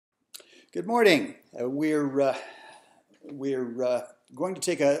Good morning. We're going to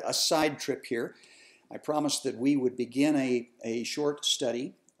take a side trip here. I promised that we would begin a short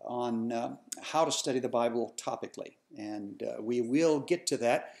study on how to study the Bible topically, and we will get to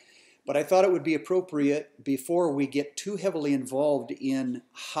that. But I thought it would be appropriate before we get too heavily involved in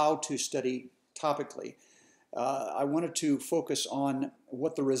how to study topically. I wanted to focus on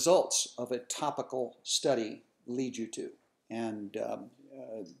what the results of a topical study lead you to, and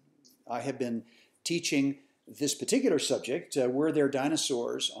I have been teaching this particular subject, Were There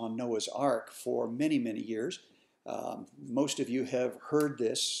Dinosaurs on Noah's Ark, for many, many years. Most of you have heard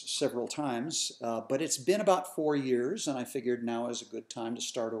this several times, but it's been about 4 years, and I figured now is a good time to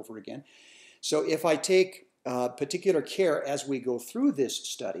start over again. So if I take particular care as we go through this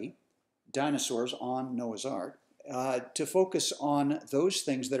study, Dinosaurs on Noah's Ark, to focus on those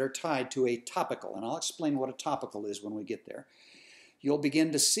things that are tied to a topical, and I'll explain what a topical is when we get there, you'll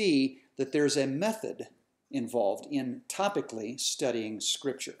begin to see that there's a method involved in topically studying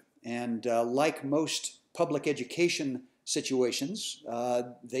Scripture. And like most public education situations,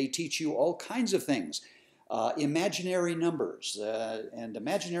 they teach you all kinds of things. Imaginary numbers and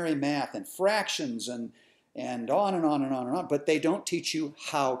imaginary math and fractions and on and on and on and on, but they don't teach you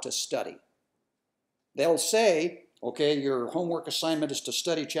how to study. They'll say, okay, your homework assignment is to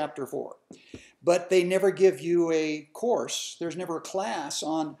study chapter 4. But they never give you a course. There's never a class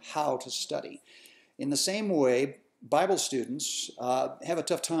on how to study. In the same way, Bible students have a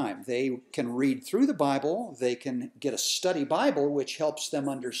tough time. They can read through the Bible. They can get a study Bible, which helps them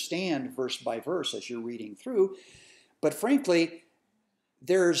understand verse by verse as you're reading through. But frankly,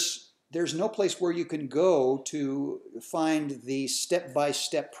 there's no place where you can go to find the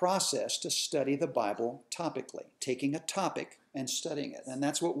step-by-step process to study the Bible topically, taking a topic and studying it. And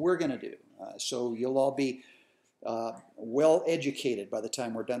that's what we're going to do. So you'll all be well educated by the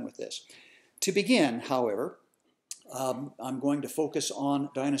time we're done with this. To begin, however, I'm going to focus on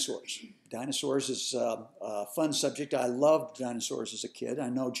dinosaurs. Dinosaurs is a fun subject. I loved dinosaurs as a kid. I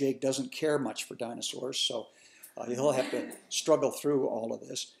know Jake doesn't care much for dinosaurs, so he'll have to struggle through all of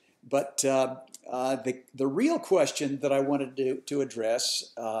this. But the real question that I wanted to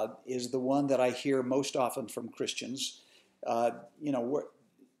address is the one that I hear most often from Christians.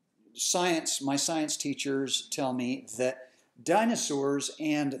 My science teachers tell me that dinosaurs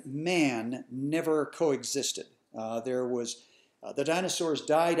and man never coexisted. The dinosaurs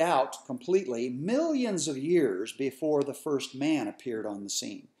died out completely millions of years before the first man appeared on the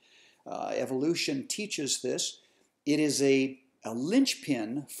scene. Evolution teaches this. It is a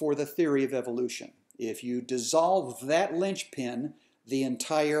linchpin for the theory of evolution. If you dissolve that linchpin, the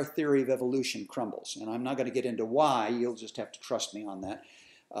entire theory of evolution crumbles. And I'm not going to get into why. You'll just have to trust me on that.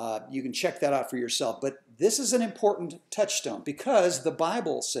 You can check that out for yourself. But this is an important touchstone because the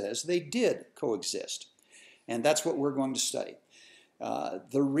Bible says they did coexist. And that's what we're going to study.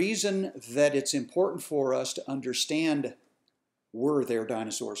 The reason that it's important for us to understand were there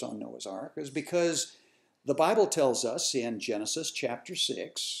dinosaurs on Noah's Ark is because the Bible tells us in Genesis chapter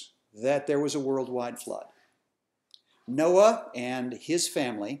 6 that there was a worldwide flood. Noah and his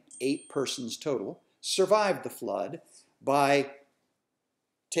family, 8 persons total, survived the flood by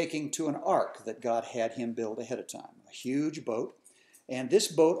taking to an ark that God had him build ahead of time, a huge boat. And this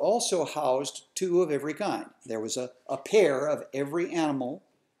boat also housed 2 of every kind. There was a pair of every animal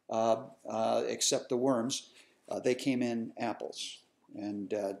except the worms. They came in apples.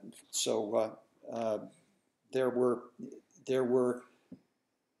 And so there were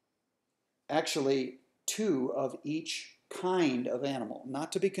actually 2 of each kind of animal,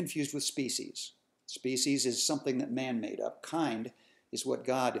 not to be confused with species. Species is something that man made up. Kind is what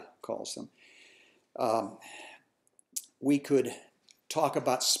God calls them. We could talk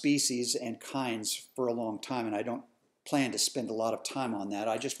about species and kinds for a long time, and I don't plan to spend a lot of time on that.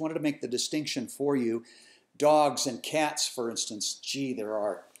 I just wanted to make the distinction for you. Dogs and cats, for instance, there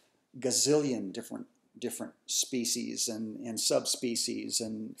are gazillion different species and subspecies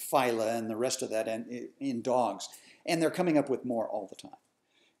and phyla and the rest of that in dogs. And they're coming up with more all the time.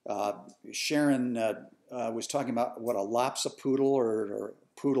 Sharon was talking about what a Lopsa-poodle or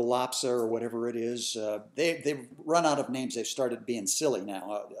Poodle Lopsa or whatever it is. They've run out of names. They've started being silly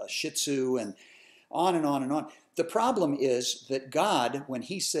now. A Shih Tzu and on and on and on. The problem is that God, when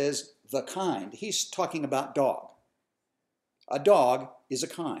he says the kind, he's talking about dog. A dog is a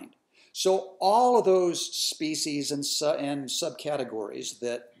kind. So all of those species and subcategories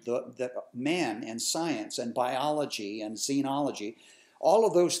that man and science and biology and xenology, all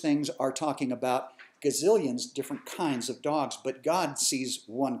of those things are talking about gazillions different kinds of dogs, but God sees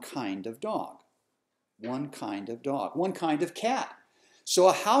one kind of dog, one kind of cat. So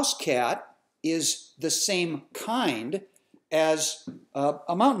a house cat is the same kind as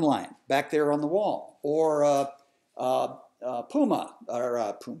a mountain lion back there on the wall, or a bobcat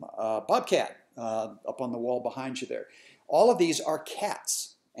up on the wall behind you there. All of these are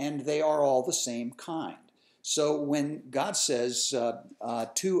cats, and they are all the same kind. So when God says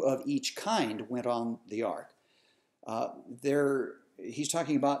two of each kind went on the ark, he's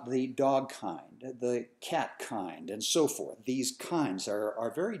talking about the dog kind, the cat kind, and so forth. These kinds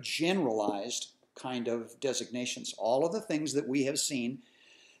are very generalized kind of designations. All of the things that we have seen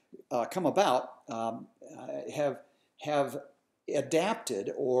come about have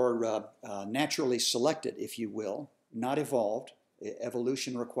adapted or naturally selected, if you will, not evolved.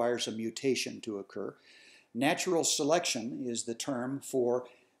 Evolution requires a mutation to occur. Natural selection is the term for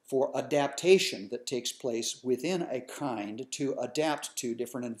adaptation that takes place within a kind to adapt to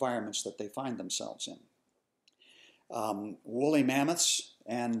different environments that they find themselves in. Woolly mammoths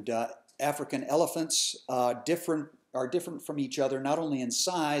and African elephants are different from each other, not only in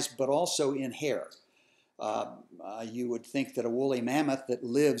size but also in hair. You would think that a woolly mammoth that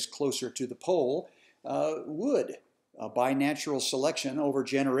lives closer to the pole would, by natural selection over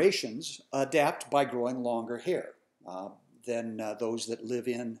generations, adapt by growing longer hair than those that live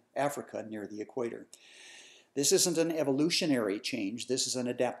in Africa near the equator. This isn't an evolutionary change, this is an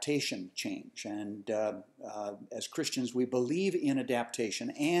adaptation change. And as Christians, we believe in adaptation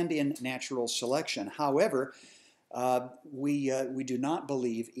and in natural selection. However, we do not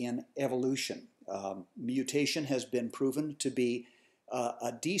believe in evolution. Mutation has been proven to be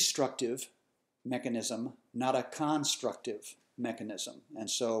a destructive mechanism, not a constructive mechanism. And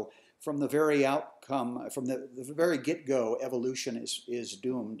so from the very outcome, from the very get-go, evolution is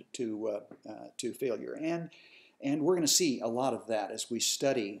doomed to failure. And we're going to see a lot of that as we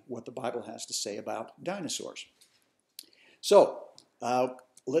study what the Bible has to say about dinosaurs. So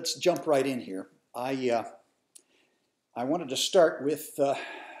let's jump right in here. I wanted to start with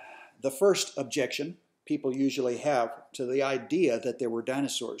the first objection people usually have to the idea that there were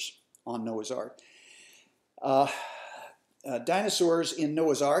dinosaurs on Noah's Ark. Dinosaurs in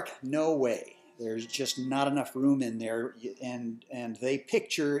Noah's Ark? No way. There's just not enough room in there, and they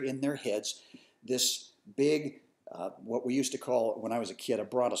picture in their heads this big, what we used to call, when I was a kid, a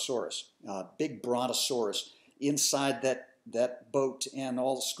brontosaurus, big brontosaurus inside that boat and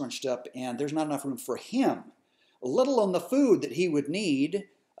all scrunched up, and there's not enough room for him, let alone the food that he would need,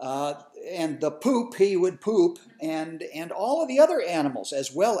 and the poop he would poop, and all of the other animals,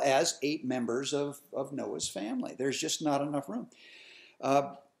 as well as 8 members of Noah's family. There's just not enough room.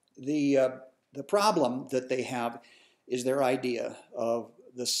 The problem that they have is their idea of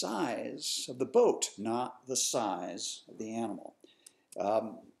the size of the boat, not the size of the animal.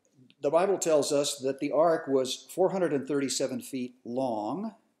 The Bible tells us that the ark was 437 feet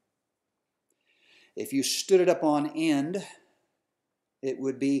long. If you stood it up on end, it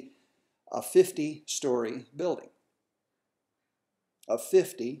would be a 50-story building. A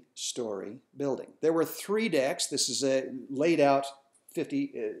 50-story building. There were 3 decks. This is laid out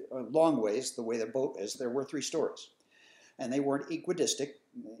 50 long ways, the way the boat is. There were 3 stories. And they weren't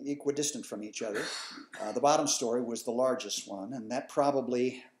equidistant from each other. The bottom story was the largest one, and that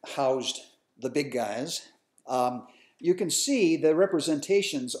probably housed the big guys. You can see the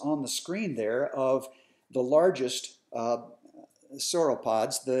representations on the screen there of the largest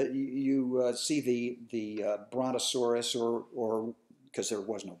sauropods. You see the brontosaurus, or because there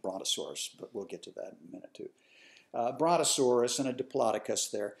was no brontosaurus, but we'll get to that in a minute too. Brontosaurus and a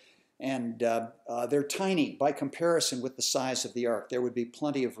diplodocus there. And they're tiny by comparison with the size of the ark. There would be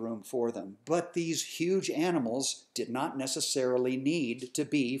plenty of room for them. But these huge animals did not necessarily need to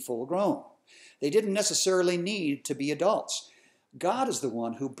be full grown. They didn't necessarily need to be adults. God is the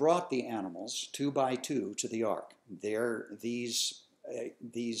one who brought the animals 2 by 2 to the ark. These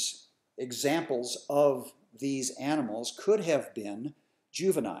examples of these animals could have been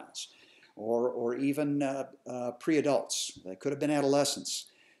juveniles or even pre-adults. They could have been adolescents.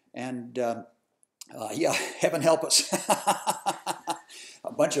 And yeah, heaven help us.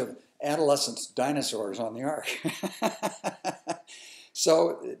 A bunch of adolescent dinosaurs on the ark.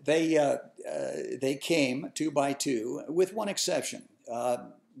 So they came 2 by 2, with one exception.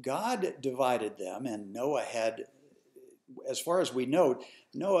 God divided them, and Noah had, as far as we know,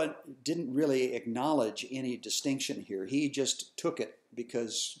 Noah didn't really acknowledge any distinction here. He just took it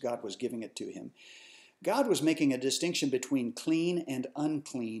because God was giving it to him. God was making a distinction between clean and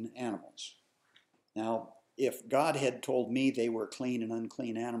unclean animals. Now, if God had told me they were clean and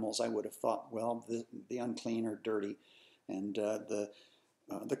unclean animals, I would have thought, well, the unclean are dirty, and the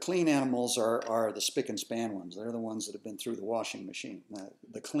The clean animals are the spick and span ones. They're the ones that have been through the washing machine,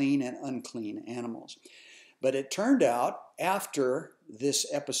 the clean and unclean animals. But it turned out after this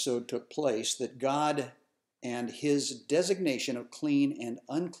episode took place that God and his designation of clean and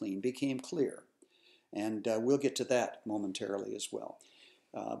unclean became clear. And we'll get to that momentarily as well.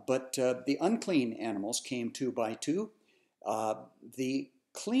 But the unclean animals came two by two. The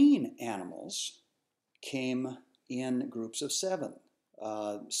clean animals came in groups of seven.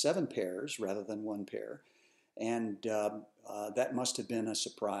 7 pairs rather than 1 pair. And that must have been a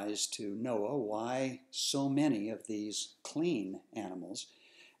surprise to Noah. Why so many of these clean animals?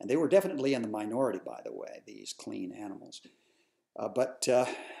 And they were definitely in the minority, by the way, these clean animals.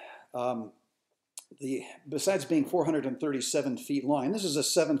 Besides being 437 feet long, and this is a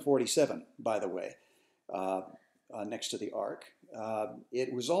 747, by the way, next to the ark,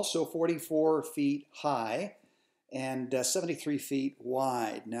 it was also 44 feet high and 73 feet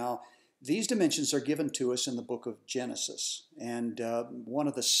wide. Now, these dimensions are given to us in the book of Genesis. And one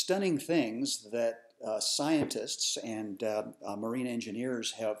of the stunning things that scientists and marine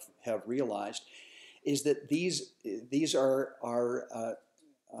engineers have realized is that these are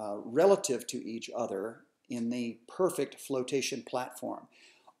relative to each other in the perfect flotation platform.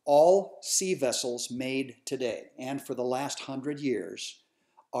 All sea vessels made today and for the last 100 years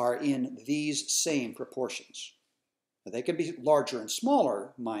are in these same proportions. They can be larger and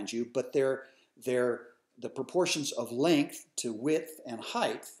smaller, mind you, but the proportions of length to width and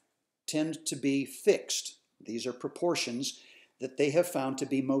height tend to be fixed. These are proportions that they have found to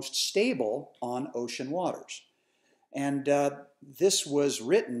be most stable on ocean waters. And this was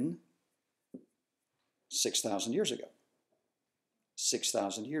written 6,000 years ago.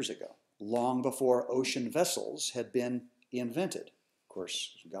 6,000 years ago, long before ocean vessels had been invented. Of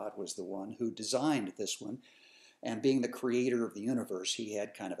course, God was the one who designed this one. And being the creator of the universe, he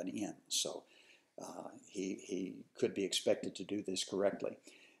had kind of an in. So he could be expected to do this correctly.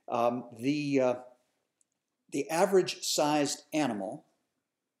 The average sized animal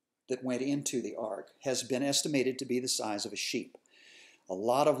that went into the ark has been estimated to be the size of a sheep. A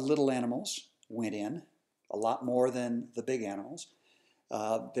lot of little animals went in, a lot more than the big animals.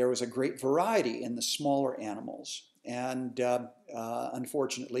 There was a great variety in the smaller animals. And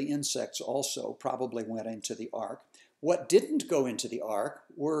unfortunately, insects also probably went into the ark. What didn't go into the ark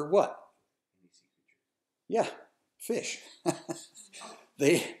were what? Yeah, fish.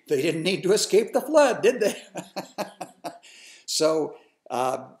 They didn't need to escape the flood, did they? So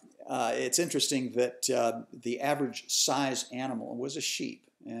it's interesting that the average size animal was a sheep.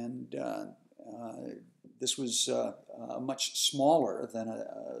 And this was much smaller than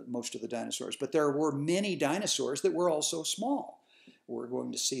most of the dinosaurs. But there were many dinosaurs that were also small. We're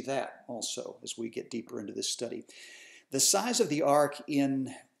going to see that also as we get deeper into this study. The size of the ark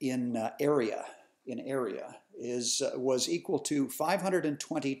in area was equal to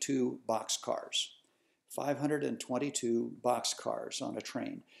 522 boxcars. 522 boxcars on a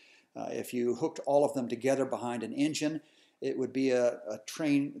train. If you hooked all of them together behind an engine, it would be a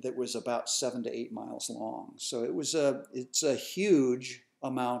train that was about 7 to 8 miles long. So it's a huge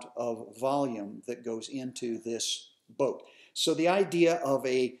amount of volume that goes into this boat. So the idea of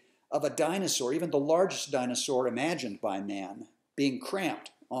a dinosaur, even the largest dinosaur imagined by man, being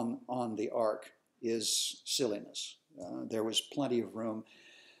cramped on the ark is silliness. There was plenty of room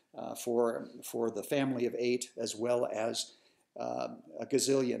for the family of 8 as well as a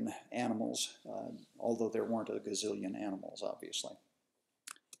gazillion animals, although there weren't a gazillion animals, obviously.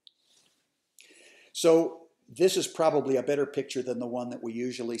 So this is probably a better picture than the one that we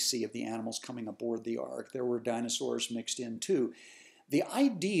usually see of the animals coming aboard the ark. There were dinosaurs mixed in too. The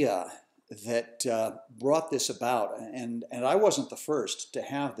idea that brought this about, and I wasn't the first to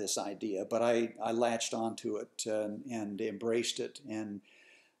have this idea, but I latched onto it and embraced it, and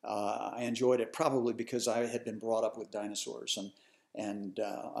I enjoyed it probably because I had been brought up with dinosaurs, and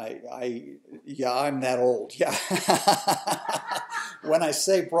I'm that old. Yeah. When I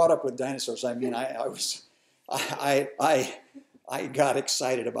say brought up with dinosaurs, I mean I got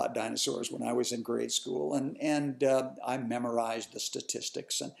excited about dinosaurs when I was in grade school, and I memorized the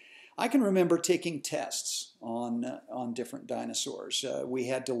statistics, and I can remember taking tests on different dinosaurs. We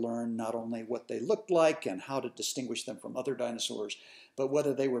had to learn not only what they looked like and how to distinguish them from other dinosaurs, but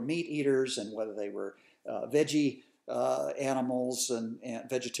whether they were meat eaters and whether they were veggie animals and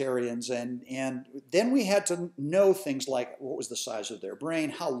vegetarians. And then we had to know things like what was the size of their brain,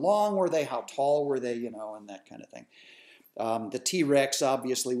 how long were they, how tall were they, and that kind of thing. The T-Rex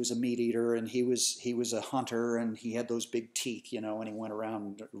obviously was a meat eater, and he was a hunter, and he had those big teeth, and he went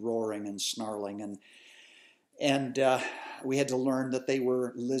around roaring and snarling, And we had to learn that they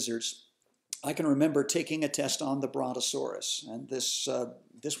were lizards. I can remember taking a test on the Brontosaurus, and this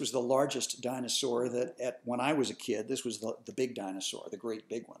was the largest dinosaur when I was a kid. This was the big dinosaur, the great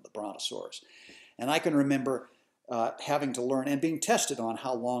big one, the Brontosaurus. And I can remember having to learn and being tested on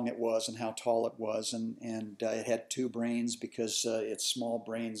how long it was and how tall it was, and it had two brains because its small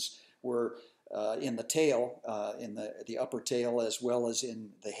brains were in the tail, in the upper tail as well as in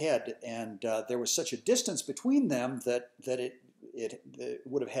the head, and there was such a distance between them that it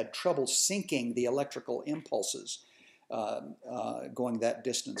would have had trouble syncing the electrical impulses going that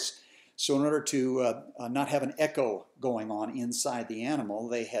distance. So in order to not have an echo going on inside the animal,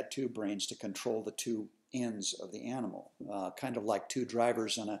 they had two brains to control the two ends of the animal, kind of like two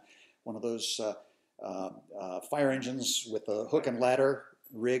drivers on one of those fire engines with a hook and ladder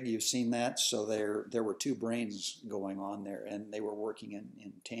rig. You've seen that. So there were two brains going on there, and they were working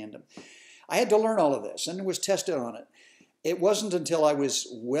in tandem. I had to learn all of this and was tested on it. It wasn't until I was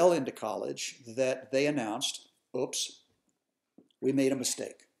well into college that they announced, oops, we made a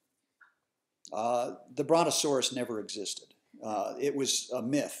mistake. The Brontosaurus never existed. It was a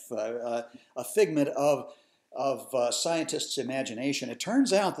myth, a figment of scientists' imagination. It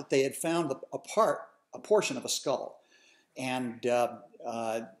turns out that they had found a portion of a skull, and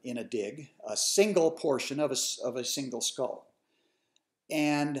in a dig, a single portion of a single skull.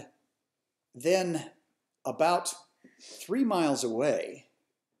 And then about 3 miles away,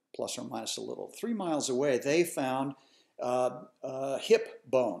 plus or minus a little, 3 miles away, they found a hip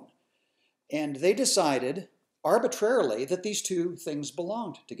bone. And they decided arbitrarily that these two things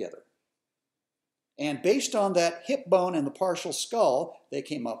belonged together. And based on that hip bone and the partial skull, they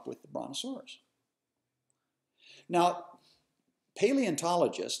came up with the Brontosaurus. Now,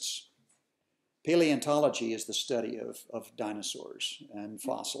 paleontology is the study of dinosaurs and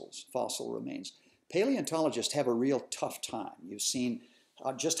fossil remains. Paleontologists have a real tough time. You've seen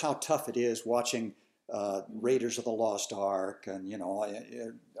just how tough it is watching Raiders of the Lost Ark and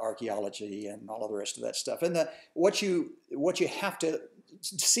archaeology and all of the rest of that stuff. And what you have to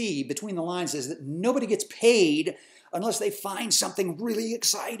see between the lines is that nobody gets paid unless they find something really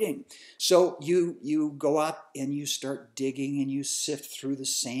exciting. So you go out and you start digging and you sift through the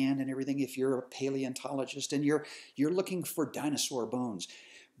sand and everything if you're a paleontologist and you're looking for dinosaur bones.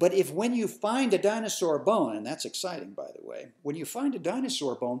 But when you find a dinosaur bone, and that's exciting, by the way, when you find a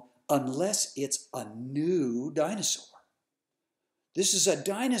dinosaur bone, unless it's a new dinosaur. This is a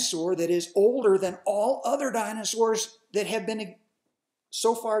dinosaur that is older than all other dinosaurs that have been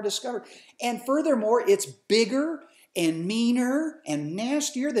so far discovered. And furthermore, it's bigger and meaner and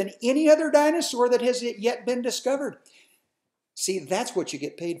nastier than any other dinosaur that has yet been discovered. See, that's what you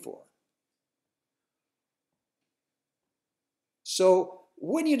get paid for. So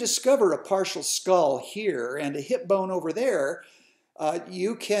when you discover a partial skull here and a hip bone over there,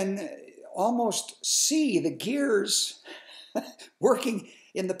 you can almost see the gears working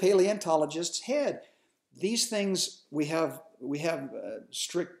in the paleontologist's head. These things we have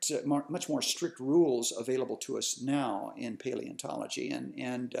strict, much more strict rules available to us now in paleontology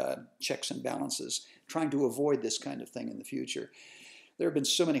and checks and balances, trying to avoid this kind of thing in the future. There have been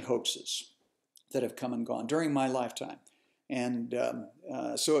so many hoaxes that have come and gone during my lifetime. And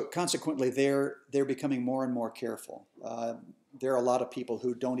so consequently, they're becoming more and more careful. There are a lot of people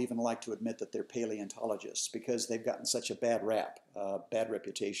who don't even like to admit that they're paleontologists because they've gotten such a bad rap, bad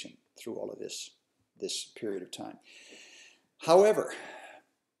reputation through all of this period of time. However,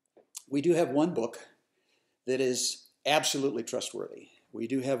 we do have one book that is absolutely trustworthy. We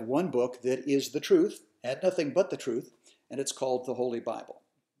do have one book that is the truth, and nothing but the truth, and it's called the Holy Bible.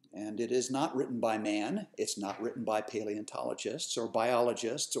 And it is not written by man. It's not written by paleontologists or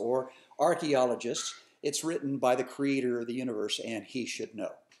biologists or archaeologists. It's written by the creator of the universe, and he should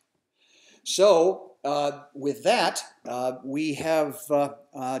know. So with that, we have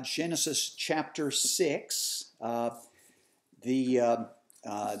Genesis chapter 6.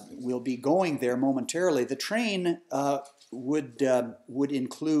 We'll be going there momentarily. The train would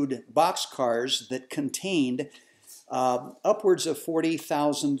include boxcars that contained upwards of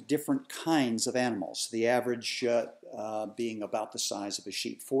 40,000 different kinds of animals, the average being about the size of a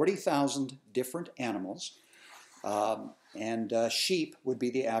sheep. 40,000 different animals, and sheep would be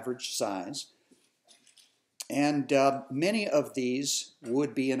the average size. And many of these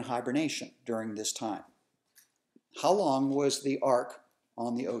would be in hibernation during this time. How long was the ark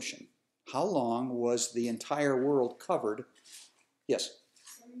on the ocean? How long was the entire world covered? Yes?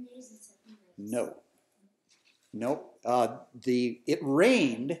 7 days and 7 nights. No. Nope. It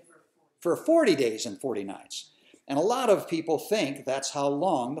rained for 40 days and 40 nights. And a lot of people think that's how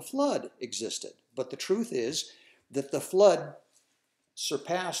long the flood existed. But the truth is that the flood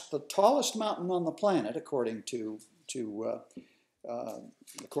surpassed the tallest mountain on the planet, according to the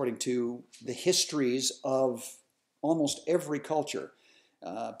histories of almost every culture.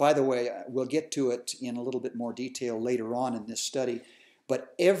 By the way, we'll get to it in a little bit more detail later on in this study,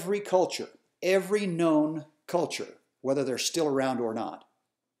 but every culture, every known culture, whether they're still around or not,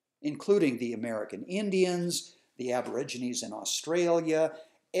 including the American Indians, the Aborigines in Australia,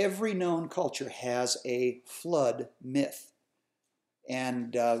 every known culture has a flood myth.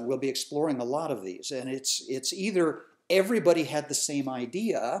 And we'll be exploring a lot of these. And it's either everybody had the same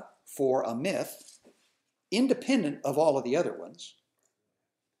idea for a myth, independent of all of the other ones,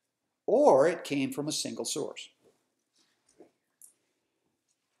 or it came from a single source.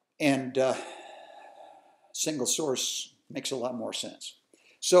 And single source makes a lot more sense.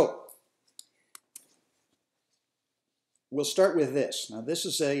 So we'll start with this. Now this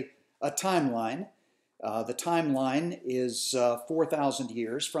is a timeline. The timeline is 4,000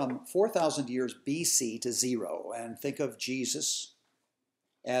 years, from 4,000 years BC to 0. And think of Jesus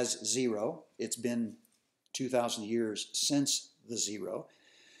as 0. It's been 2,000 years since the 0.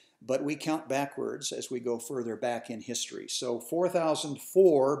 But we count backwards as we go further back in history. So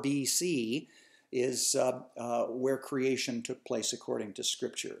 4004 BC is where creation took place according to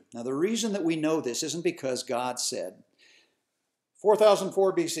Scripture. Now the reason that we know this isn't because God said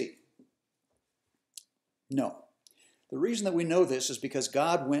 4004 BC. No. The reason that we know this is because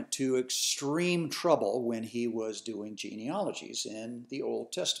God went to extreme trouble when he was doing genealogies in the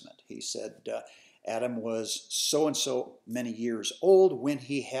Old Testament. He said Adam was so-and-so many years old when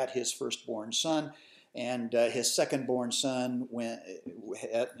he had his firstborn son, and his secondborn son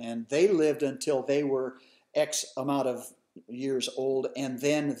and they lived until they were X amount of years old, and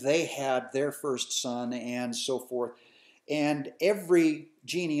then they had their first son, and so forth. And every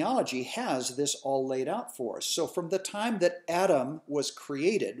genealogy has this all laid out for us. So from the time that Adam was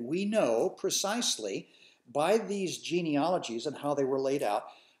created, we know precisely by these genealogies and how they were laid out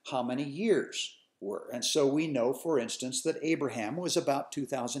how many years were. And so we know, for instance, that Abraham was about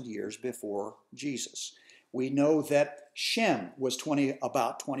 2,000 years before Jesus. We know that Shem was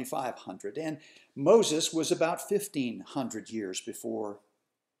about 2,500, and Moses was about 1,500 years before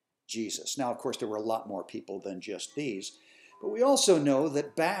Jesus. Now, of course, there were a lot more people than just these, but we also know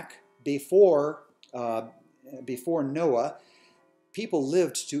that back before Noah, people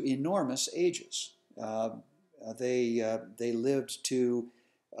lived to enormous ages. They lived to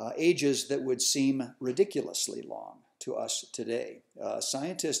ages that would seem ridiculously long to us today.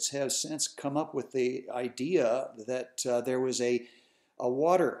 Scientists have since come up with the idea that there was a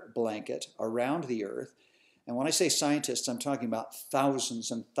water blanket around the earth. And when I say scientists, I'm talking about thousands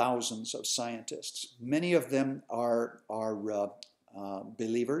and thousands of scientists. Many of them are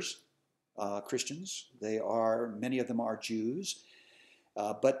believers, Christians. Many of them are Jews.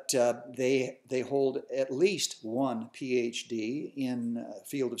 But they hold at least one PhD in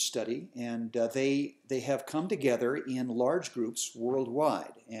field of study, and they have come together in large groups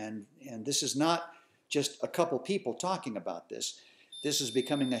worldwide. And this is not just a couple people talking about this. This is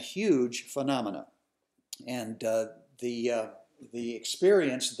becoming a huge phenomenon. And the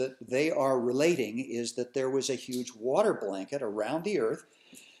experience that they are relating is that there was a huge water blanket around the earth,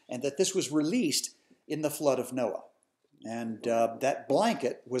 and that this was released in the flood of Noah. And that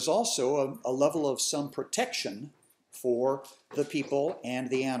blanket was also a level of some protection for the people and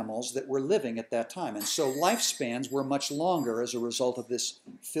the animals that were living at that time. And so lifespans were much longer as a result of this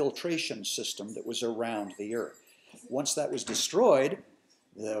filtration system that was around the earth. Once that was destroyed,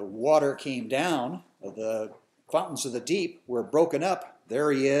 the water came down, the fountains of the deep were broken up.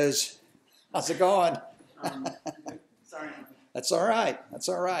 There he is. How's it going? Sorry. That's all right. That's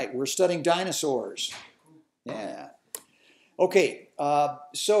all right. We're studying dinosaurs. Yeah. Okay,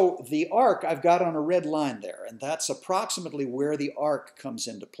 so the ark I've got on a red line there, and that's approximately where the ark comes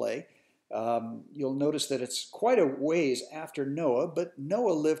into play. You'll notice that it's quite a ways after Noah, but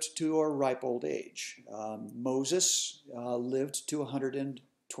Noah lived to a ripe old age. Moses lived to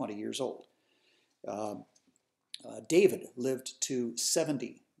 120 years old. David lived to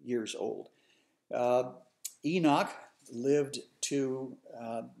 70 years old. Enoch lived to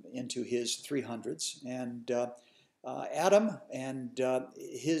into his 300s, and Adam and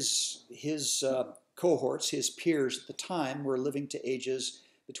his cohorts, his peers at the time, were living to ages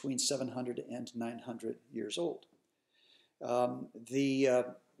between 700 and 900 years old.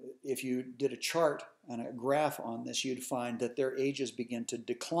 If you did a chart and a graph on this, you'd find that their ages begin to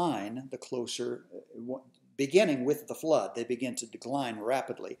decline the closer, beginning with the flood. They begin to decline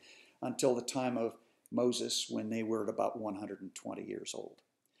rapidly until the time of Moses when they were at about 120 years old.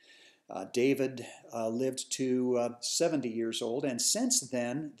 David lived to 70 years old, and since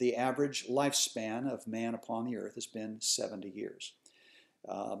then, the average lifespan of man upon the earth has been 70 years.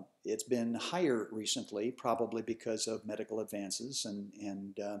 It's been higher recently, probably because of medical advances,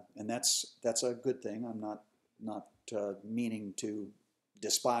 and that's a good thing. I'm not meaning to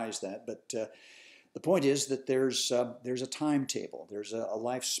despise that, but the point is that there's a timetable, there's a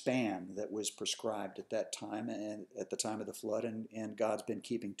lifespan that was prescribed at that time and at the time of the flood, and God's been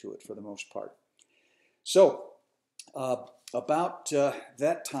keeping to it for the most part. So about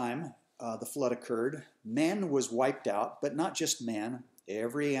that time the flood occurred, man was wiped out, but not just man.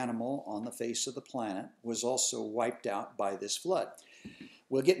 Every animal on the face of the planet was also wiped out by this flood.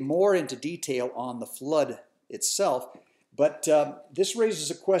 We'll get more into detail on the flood itself, but this raises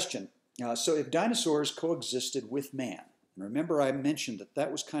a question. So if dinosaurs coexisted with man, and remember I mentioned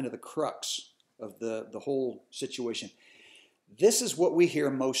that was kind of the crux of the whole situation. This is what we hear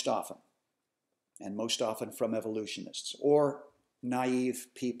most often, and most often from evolutionists or naive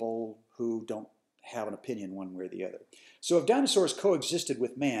people who don't have an opinion one way or the other. So if dinosaurs coexisted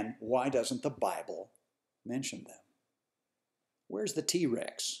with man, why doesn't the Bible mention them? Where's the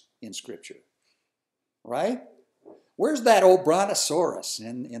T-Rex in Scripture? Right? Where's that old brontosaurus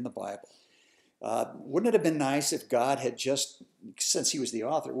in the Bible? Wouldn't it have been nice if God had just, since he was the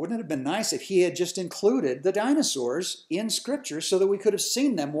author, wouldn't it have been nice if he had just included the dinosaurs in Scripture so that we could have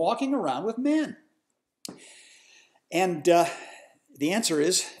seen them walking around with men? And the answer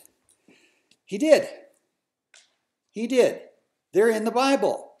is, he did. He did. They're in the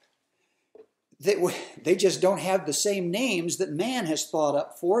Bible. They just don't have the same names that man has thought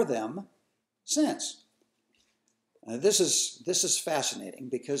up for them since. This is fascinating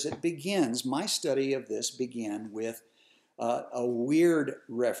because it begins, my study of this began with a weird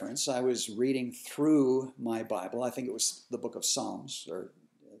reference. I was reading through my Bible. I think it was the book of Psalms, or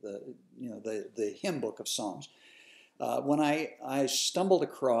the hymn book of Psalms, when I stumbled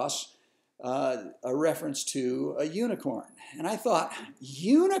across a reference to a unicorn. And I thought,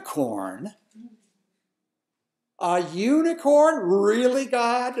 unicorn? A unicorn? Really,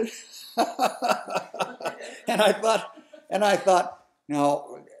 God? And I thought,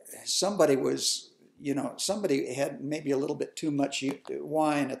 no, somebody had maybe a little bit too much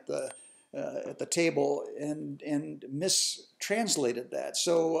wine at the table and mistranslated that.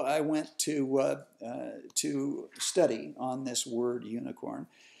 So I went to study on this word unicorn,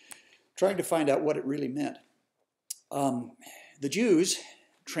 trying to find out what it really meant. The Jews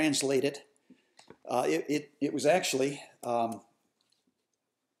translate it. It was actually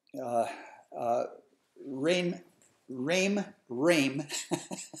Raim.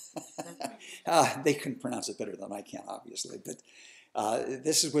 They couldn't pronounce it better than I can, obviously. But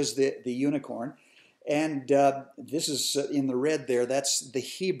this was the unicorn. And this is in the red there. That's the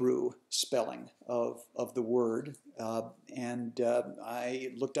Hebrew spelling of the word.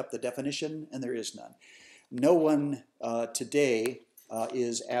 I looked up the definition, and there is none. No one today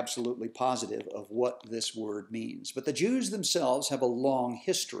is absolutely positive of what this word means. But the Jews themselves have a long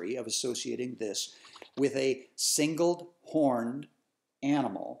history of associating this with a single-horned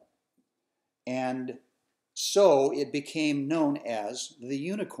animal. And so it became known as the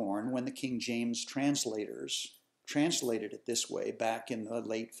unicorn when the King James translators translated it this way back in the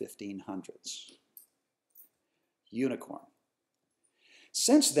late 1500s. Unicorn.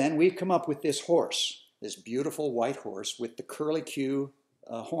 Since then, we've come up with this horse, this beautiful white horse with the curlicue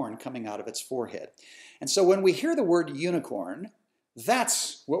horn coming out of its forehead. And so when we hear the word unicorn,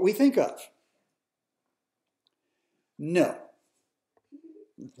 that's what we think of. No.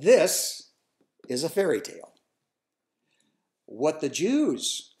 This is a fairy tale. What the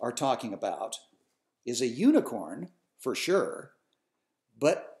Jews are talking about is a unicorn, for sure,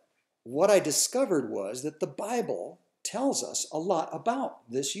 but what I discovered was that the Bible tells us a lot about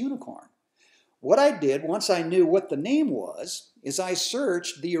this unicorn. What I did once I knew what the name was is I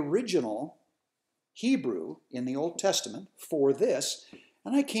searched the original Hebrew in the Old Testament for this,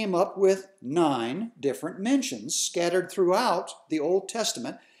 and I came up with 9 different mentions scattered throughout the Old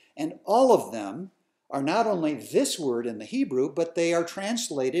Testament, and all of them are not only this word in the Hebrew, but they are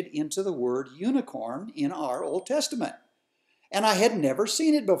translated into the word unicorn in our Old Testament. And I had never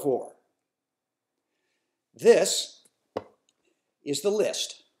seen it before. This is the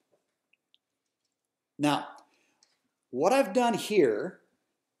list. Now, what I've done here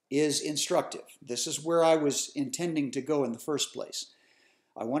is instructive. This is where I was intending to go in the first place.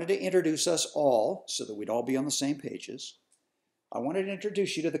 I wanted to introduce us all so that we'd all be on the same pages. I wanted to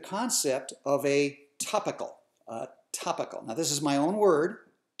introduce you to the concept of a topical. Topical. Now, this is my own word,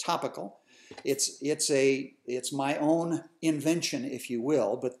 topical. It's my own invention, if you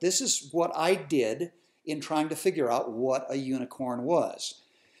will, but this is what I did in trying to figure out what a unicorn was.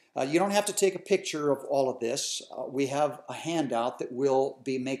 You don't have to take a picture of all of this. We have a handout that we'll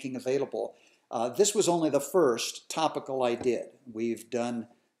be making available. This was only the first topical I did. We've done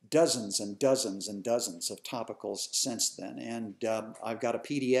dozens and dozens and dozens of topicals since then, and I've got a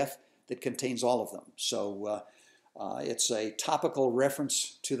PDF that contains all of them. So it's a topical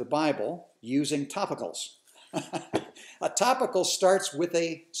reference to the Bible using topicals. A topical starts with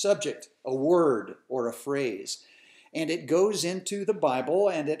a subject, a word or a phrase, and it goes into the Bible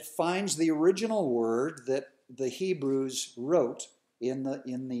and it finds the original word that the Hebrews wrote in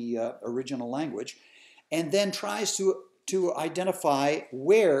the original language, and then tries to identify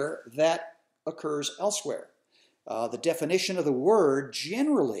where that occurs elsewhere. The definition of the word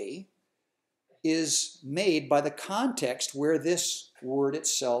generally is made by the context where this word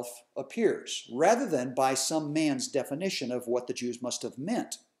itself appears, rather than by some man's definition of what the Jews must have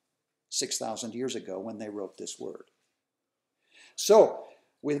meant 6,000 years ago when they wrote this word. So,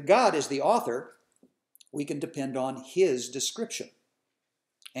 with God as the author, we can depend on his description.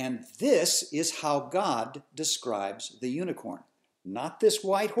 And this is how God describes the unicorn. Not this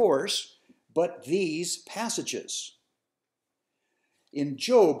white horse, but these passages. In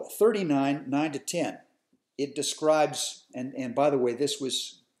Job 39, 9-10, it describes, and by the way, this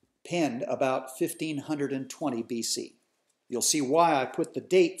was penned about 1520 BC. You'll see why I put the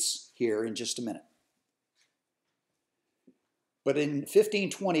dates here in just a minute. But in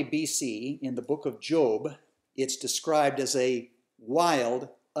 1520 BC, in the book of Job, it's described as a wild,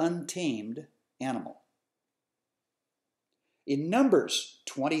 untamed animal. In Numbers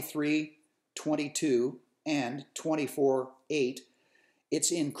 23, 22, and 24, 8,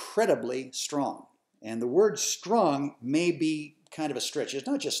 it's incredibly strong. And the word strong may be kind of a stretch. It's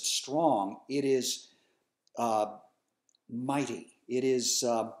not just strong, it is mighty. It is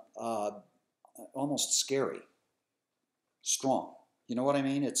almost scary. Strong. You know what I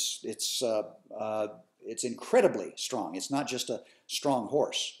mean? It's incredibly strong. It's not just a strong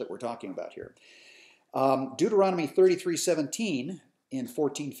horse that we're talking about here. Deuteronomy 33:17 in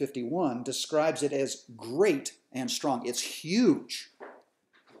 1451 describes it as great and strong. It's huge.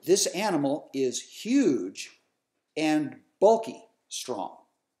 This animal is huge and bulky, strong,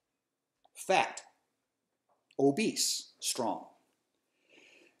 fat, obese, strong.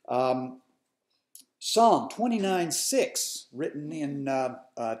 Psalm 29:6, written in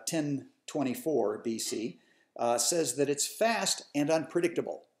 1024 BC, says that it's fast and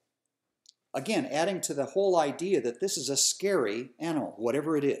unpredictable. Again, adding to the whole idea that this is a scary animal,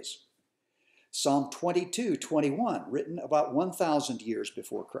 whatever it is. Psalm 22:21, written about 1,000 years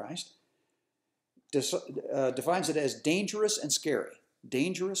before Christ, defines it as dangerous and scary.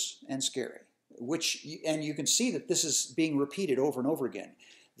 Dangerous and scary. And you can see that this is being repeated over and over again.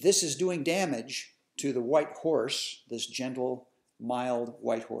 This is doing damage to the white horse, this gentle, mild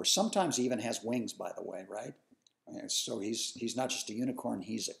white horse. Sometimes he even has wings, by the way, right? So he's not just a unicorn,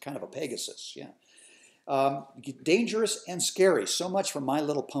 he's kind of a Pegasus, yeah. Dangerous and scary, so much for My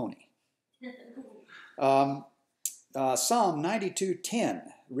Little Pony. Psalm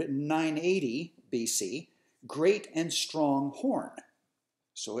 92:10, written 980 BC, great and strong horn.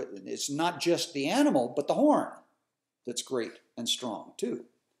 So it's not just the animal, but the horn that's great and strong too.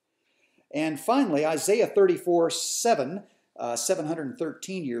 And finally, Isaiah 34:7,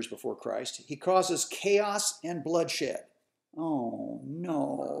 713 years before Christ, he causes chaos and bloodshed. Oh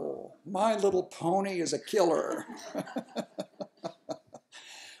no, My Little Pony is a killer.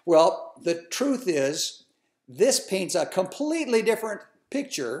 Well, the truth is, this paints a completely different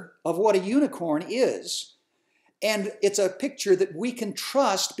picture of what a unicorn is. And it's a picture that we can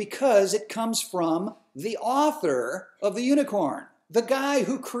trust because it comes from the author of the unicorn, the guy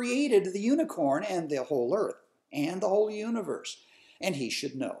who created the unicorn and the whole earth and the whole universe. And he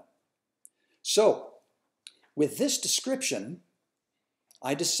should know. So, with this description,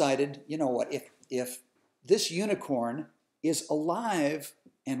 I decided, you know what, if this unicorn is alive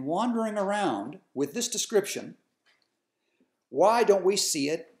and wandering around with this description, why don't we see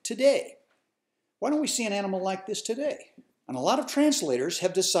it today? Why don't we see an animal like this today? And a lot of translators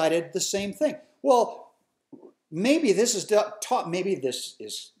have decided the same thing. Well, maybe this is taught, maybe this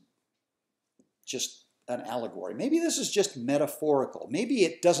is just an allegory. Maybe this is just metaphorical. Maybe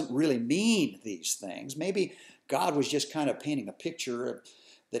it doesn't really mean these things. Maybe God was just kind of painting a picture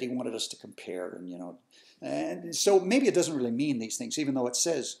that he wanted us to compare, and so maybe it doesn't really mean these things, even though it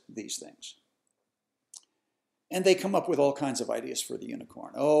says these things. And they come up with all kinds of ideas for the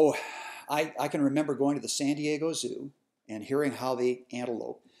unicorn. Oh, I can remember going to the San Diego Zoo and hearing how the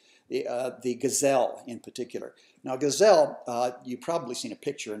antelope, the gazelle in particular. Now, gazelle, you've probably seen a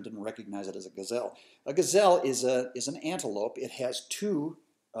picture and didn't recognize it as a gazelle. A gazelle is an antelope. It has two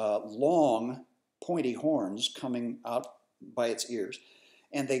long, pointy horns coming out by its ears,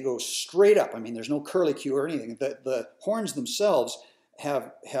 and they go straight up. I mean, there's no curlicue or anything. The horns themselves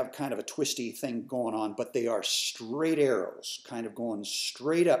have kind of a twisty thing going on, but they are straight arrows, kind of going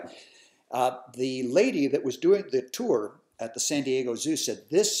straight up. The lady that was doing the tour at the San Diego Zoo said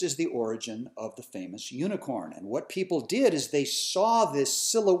this is the origin of the famous unicorn. And what people did is they saw this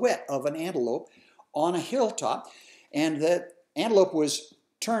silhouette of an antelope on a hilltop, and the antelope was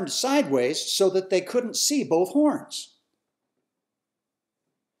turned sideways so that they couldn't see both horns.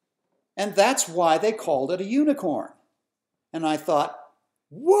 And that's why they called it a unicorn. And I thought,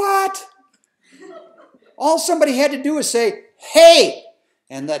 what? All somebody had to do was say, hey,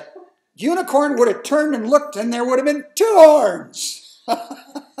 and that unicorn would have turned and looked, and there would have been two horns.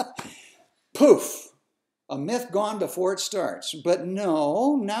 Poof. A myth gone before it starts. But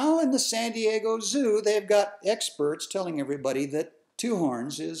no, now in the San Diego Zoo, they've got experts telling everybody that two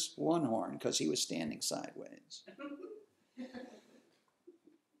horns is one horn because he was standing sideways.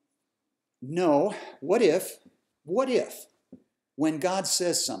 No, what if, when God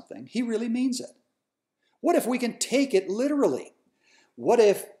says something, he really means it? What if we can take it literally? What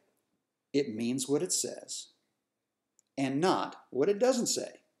if it means what it says and not what it doesn't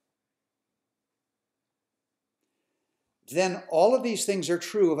say? Then all of these things are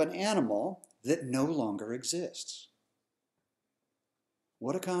true of an animal that no longer exists.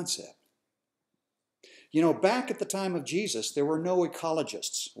 What a concept. You know, back at the time of Jesus, there were no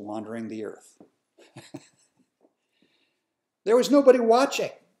ecologists wandering the earth. There was nobody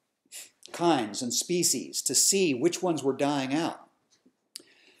watching kinds and species to see which ones were dying out.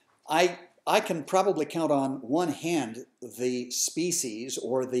 I can probably count on one hand the species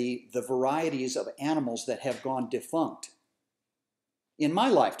or the varieties of animals that have gone defunct in my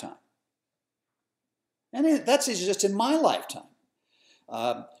lifetime. And that's just in my lifetime.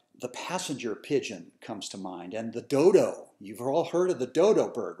 The passenger pigeon comes to mind, and the dodo. You've all heard of the dodo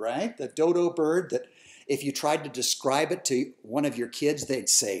bird, right? The dodo bird that if you tried to describe it to one of your kids, they'd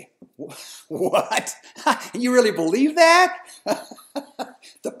say, what? You really believe that?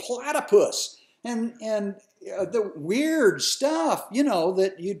 The platypus and the weird stuff, you know,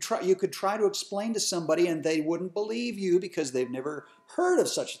 that you could try to explain to somebody and they wouldn't believe you because they've never heard of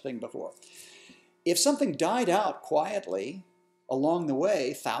such a thing before. If something died out quietly along the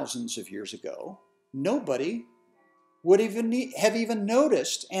way thousands of years ago, nobody would have even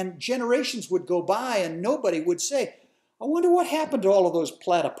noticed, and generations would go by and nobody would say, I wonder what happened to all of those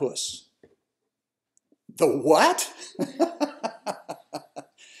platypus. The what?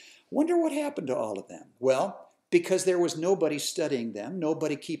 Wonder what happened to all of them. Well, because there was nobody studying them,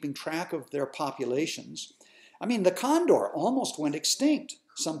 nobody keeping track of their populations. I mean, the condor almost went extinct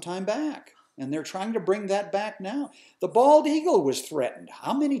some time back, and they're trying to bring that back now. The bald eagle was threatened.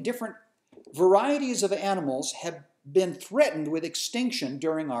 How many different varieties of animals have been threatened with extinction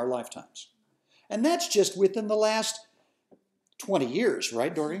during our lifetimes? And that's just within the last 20 years,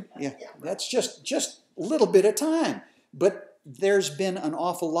 right, Dory? Yeah, that's just a little bit of time. But there's been an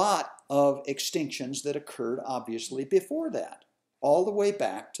awful lot of extinctions that occurred, obviously, before that, all the way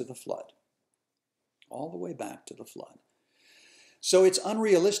back to the flood. All the way back to the flood. So it's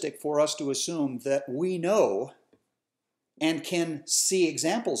unrealistic for us to assume that we know and can see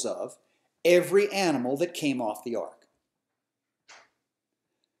examples of every animal that came off the ark.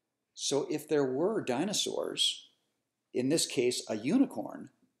 So if there were dinosaurs, in this case a unicorn,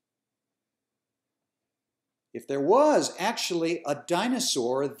 if there was actually a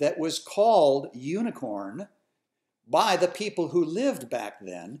dinosaur that was called unicorn by the people who lived back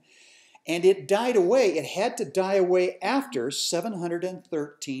then, and it died away, it had to die away after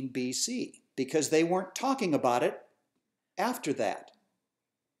 713 BC because they weren't talking about it after that.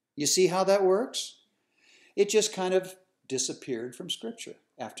 You see how that works? It just kind of disappeared from Scripture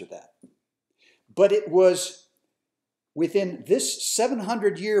after that. But it was within this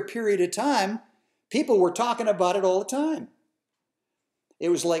 700-year period of time, people were talking about it all the time. It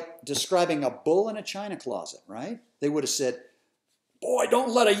was like describing a bull in a china closet, right? They would have said, boy,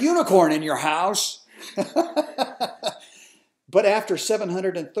 don't let a unicorn in your house. But after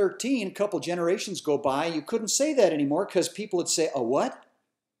 713, a couple generations go by, you couldn't say that anymore because people would say, a what?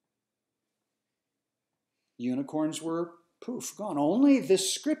 Unicorns were, poof, gone. Only the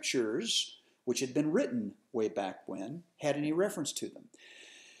scriptures, which had been written way back when, had any reference to them.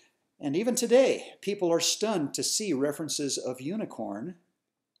 And even today, people are stunned to see references of unicorn,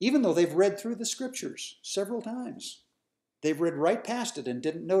 even though they've read through the scriptures several times. They've read right past it and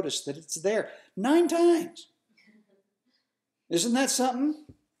didn't notice that it's there 9 times. Isn't that something?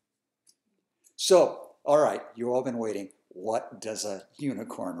 So, all right, you've all been waiting. What does a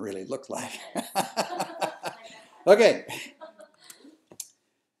unicorn really look like? Okay.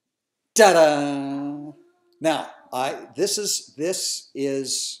 Ta-da! Now, this is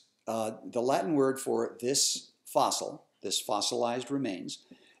the Latin word for this fossil, this fossilized remains,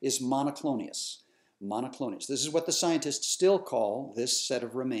 is monoclonius. Monoclonius. This is what the scientists still call this set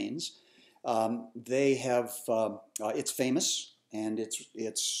of remains. It's famous, and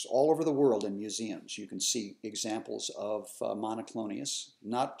it's all over the world in museums. You can see examples of monoclonius,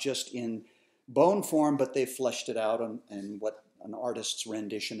 not just in bone form, but they fleshed it out in what an artist's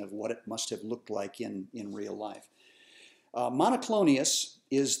rendition of what it must have looked like in real life. Monoclonius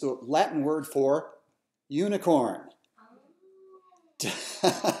is the Latin word for unicorn.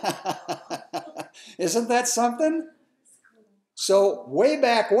 Isn't that something? So way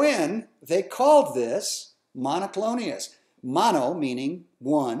back when, they called this monoclonius. Mono meaning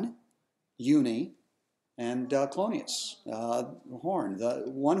one, uni, and clonius, horn, the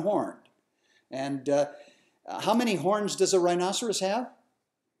one horned. And how many horns does a rhinoceros have?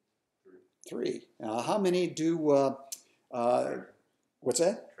 3. How many do, what's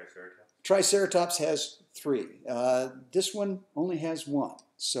that? Triceratops has 3. This one only has 1.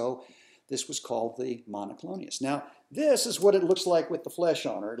 So this was called the monoclonius. Now, this is what it looks like with the flesh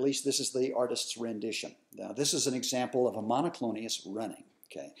on, or at least this is the artist's rendition. Now, this is an example of a monoclonius running.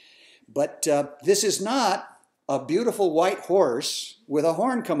 Okay, but this is not a beautiful white horse with a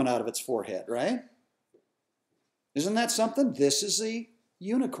horn coming out of its forehead, right? Isn't that something? This is a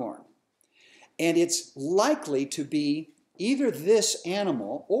unicorn. And it's likely to be either this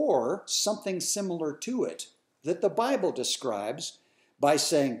animal or something similar to it that the Bible describes by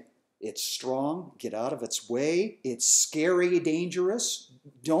saying, it's strong, get out of its way, it's scary, dangerous,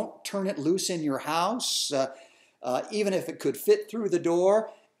 don't turn it loose in your house, even if it could fit through the door.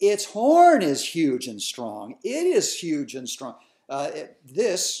 Its horn is huge and strong. It is huge and strong.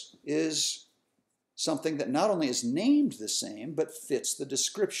 This is something that not only is named the same, but fits the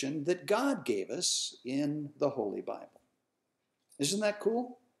description that God gave us in the Holy Bible. Isn't that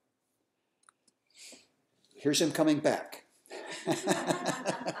cool? Here's him coming back.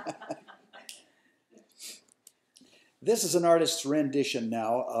 This is an artist's rendition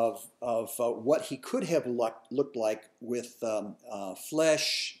now of what he could have looked like with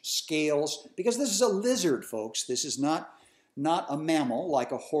flesh, scales, because this is a lizard, folks. This is not a mammal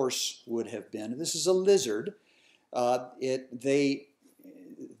like a horse would have been. This is a lizard.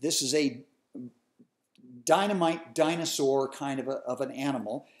 This is a dynamite dinosaur kind of an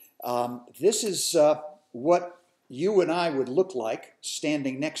animal. This is what you and I would look like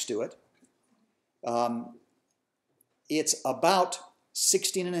standing next to it. It's about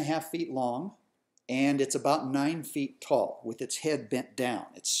 16.5 feet long, and it's about 9 feet tall. With its head bent down,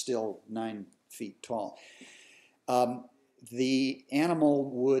 it's still 9 feet tall. The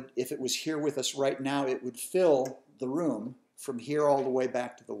animal would, if it was here with us right now, it would fill the room from here all the way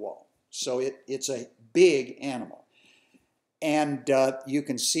back to the wall. So it's a big animal. And you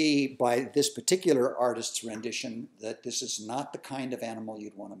can see by this particular artist's rendition that this is not the kind of animal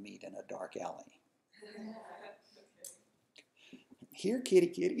you'd want to meet in a dark alley. Here, kitty,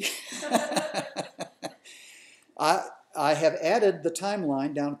 kitty. I have added the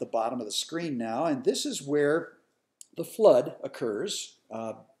timeline down at the bottom of the screen now, and this is where the flood occurs,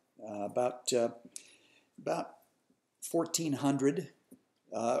 about 1400.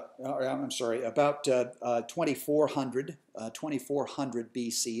 About 2400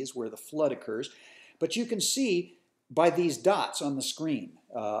 BC is where the flood occurs. But you can see by these dots on the screen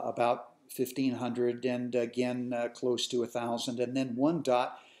about 1500 and again close to 1000, and then one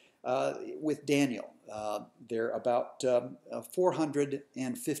dot with Daniel. They're about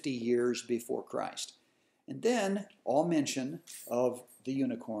 450 years before Christ. And then all mention of the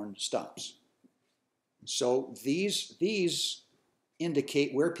unicorn stops. So these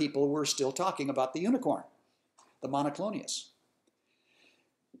indicate where people were still talking about the unicorn, the monoclonius.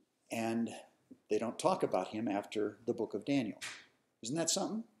 And they don't talk about him after the book of Daniel. Isn't that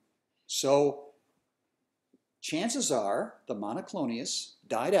something? So chances are the monoclonius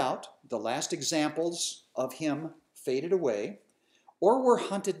died out, the last examples of him faded away, or were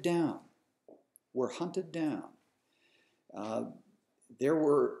hunted down. There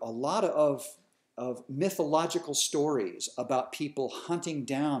were a lot of mythological stories about people hunting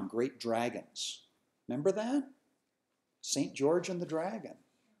down great dragons. Remember that? St. George and the Dragon.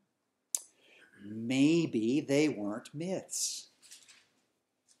 Maybe they weren't myths.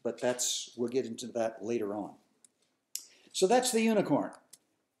 But we'll get into that later on. So that's the unicorn.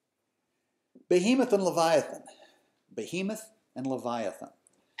 Behemoth and Leviathan. Behemoth and Leviathan.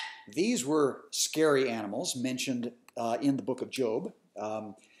 These were scary animals mentioned in the book of Job.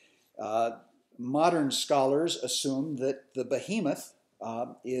 Modern scholars assume that the behemoth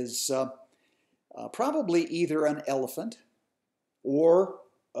is probably either an elephant or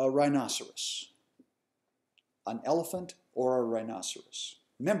a rhinoceros. An elephant or a rhinoceros.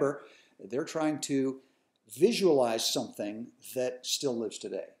 Remember, they're trying to visualize something that still lives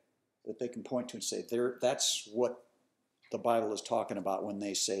today, that they can point to and say, that's what the Bible is talking about when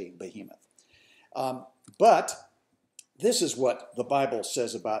they say behemoth. But this is what the Bible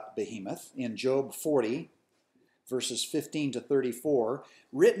says about behemoth in Job 40, verses 15 to 34,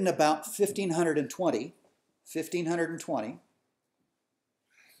 written about 1520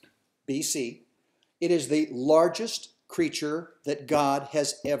 BC. It is the largest creature that God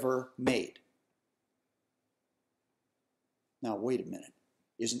has ever made. Now, wait a minute.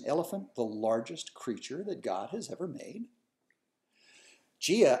 Is an elephant the largest creature that God has ever made?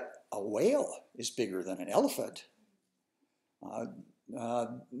 Gee, a whale is bigger than an elephant.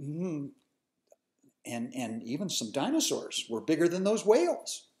 And even some dinosaurs were bigger than those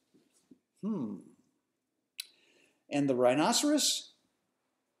whales. And the rhinoceros?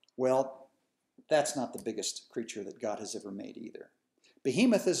 Well, that's not the biggest creature that God has ever made either.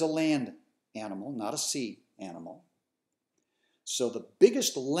 Behemoth is a land animal, not a sea animal. So the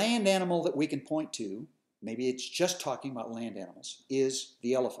biggest land animal that we can point to, maybe it's just talking about land animals, is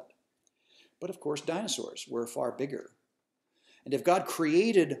the elephant. But of course, dinosaurs were far bigger. And if God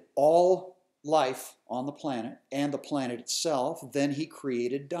created all life on the planet and the planet itself, then he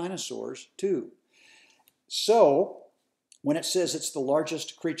created dinosaurs too. So when it says it's the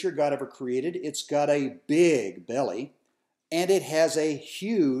largest creature God ever created, it's got a big belly, and it has a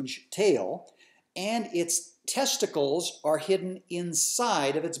huge tail, and its testicles are hidden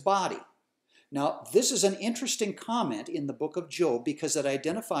inside of its body. Now, this is an interesting comment in the book of Job because it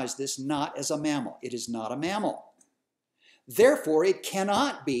identifies this not as a mammal. It is not a mammal. Therefore, it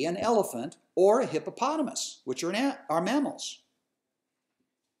cannot be an elephant or a hippopotamus, which are mammals.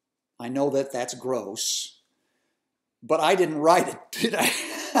 I know that that's gross, but I didn't write it, did I?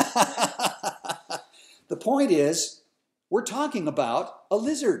 The point is, we're talking about a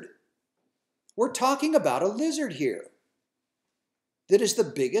lizard. We're talking about a lizard here that is the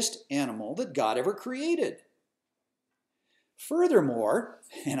biggest animal that God ever created. Furthermore,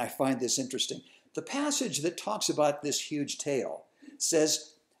 and I find this interesting, the passage that talks about this huge tail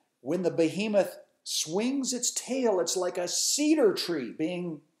says, when the behemoth swings its tail, it's like a cedar tree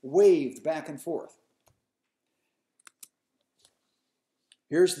being waved back and forth.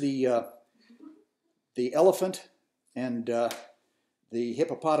 Here's the elephant and the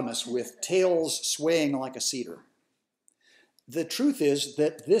hippopotamus with tails swaying like a cedar. The truth is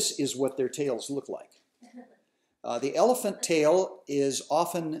that this is what their tails look like. The elephant tail is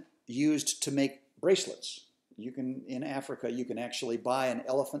often used to make bracelets. In Africa, you can actually buy an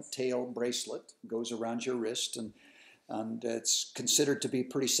elephant tail bracelet. It goes around your wrist, and it's considered to be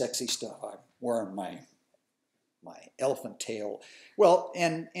pretty sexy stuff. I'm wearing my elephant tail. Well,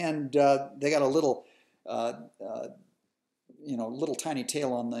 and they got a little little tiny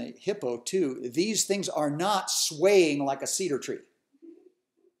tail on the hippo too. These things are not swaying like a cedar tree,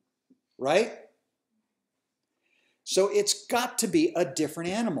 right? So it's got to be a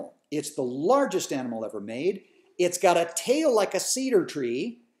different animal. It's the largest animal ever made. It's got a tail like a cedar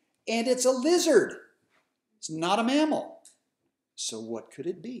tree, and it's a lizard. It's not a mammal. So what could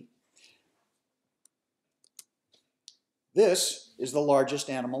it be? This is the largest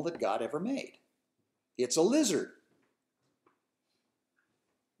animal that God ever made. It's a lizard.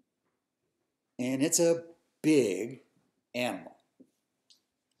 And it's a big animal.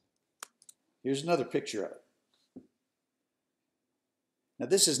 Here's another picture of it. Now,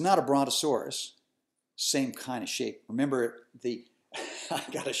 this is not a brontosaurus, same kind of shape. Remember, I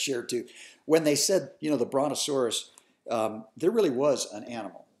got to share too. When they said, the brontosaurus, there really was an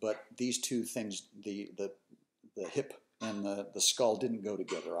animal, but these two things, the hip and the skull didn't go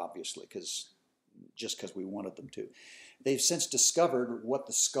together, obviously, because we wanted them to. They've since discovered what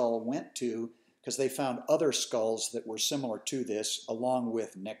the skull went to, because they found other skulls that were similar to this, along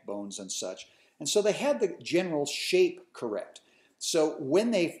with neck bones and such. And so they had the general shape correct. So when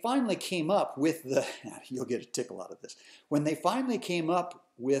they finally came up with you'll get a tickle out of this, when they finally came up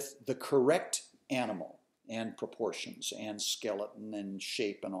with the correct animal and proportions and skeleton and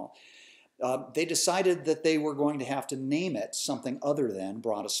shape and all, they decided that they were going to have to name it something other than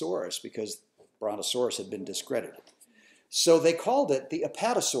Brontosaurus, because Brontosaurus had been discredited. So they called it the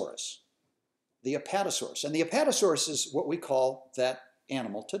Apatosaurus. the Apatosaurus. And the Apatosaurus is what we call that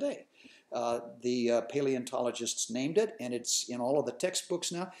animal today. The paleontologists named it, and it's in all of the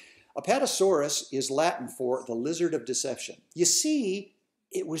textbooks now. Apatosaurus is Latin for the lizard of deception. You see,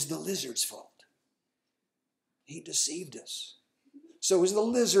 it was the lizard's fault. He deceived us. So it was the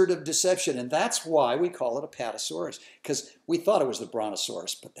lizard of deception, and that's why we call it Apatosaurus, because we thought it was the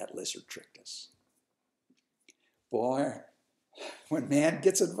Brontosaurus, but that lizard tricked us. Boy, when man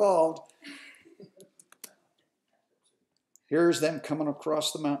gets involved, here's them coming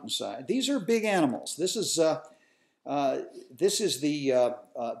across the mountainside. These are big animals. This is the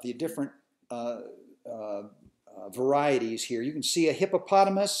different varieties here. You can see a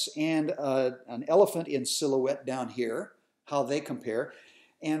hippopotamus and an elephant in silhouette down here, how they compare.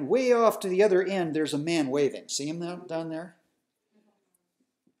 And way off to the other end, there's a man waving. See him down there?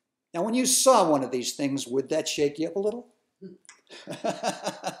 Now, when you saw one of these things, would that shake you up a little?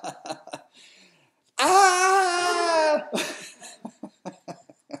 Ah!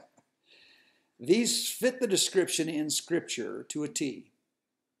 These fit the description in Scripture to a T.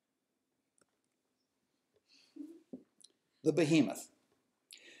 The behemoth.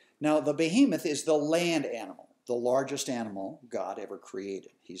 Now, the behemoth is the land animal, the largest animal God ever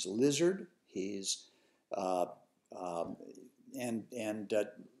created. He's a lizard. He's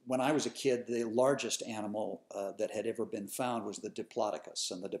when I was a kid, the largest animal that had ever been found was the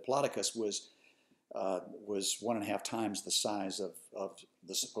Diplodocus, and the Diplodocus was 1.5 times the size of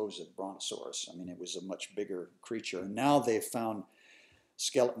the supposed Brontosaurus. I mean, it was a much bigger creature. And now they've found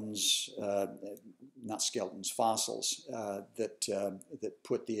skeletons, not skeletons, fossils that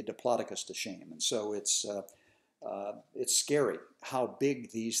put the Diplodocus to shame. And so it's scary how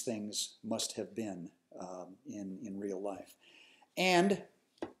big these things must have been in real life. And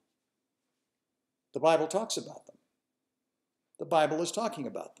the Bible talks about them. The Bible is talking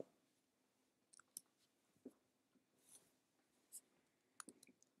about them.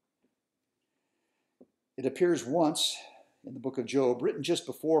 It appears once in the book of Job, written just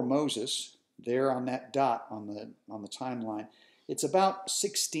before Moses, there on that dot on the timeline. It's about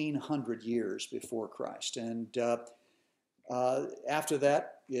 1,600 years before Christ. And after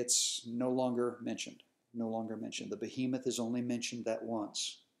that, it's no longer mentioned. No longer mentioned. The behemoth is only mentioned that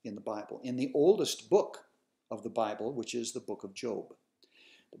once in the Bible. In the oldest book of the Bible, which is the book of Job.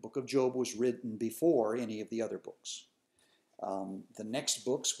 The book of Job was written before any of the other books. The next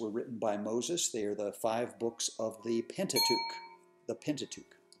books were written by Moses. They are the 5 books of the Pentateuch. The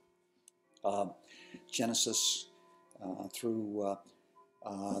Pentateuch. Genesis through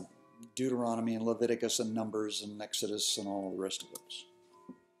Deuteronomy and Leviticus and Numbers and Exodus and all the rest of those.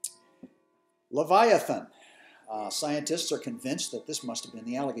 Leviathan. Scientists are convinced that this must have been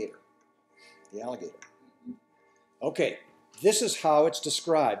the alligator. The alligator. Okay, this is how it's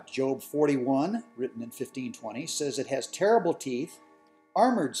described. Job 41, written in 1520, says it has terrible teeth,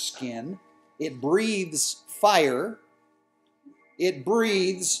 armored skin, it breathes fire,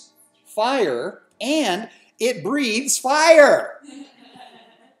 and it breathes fire.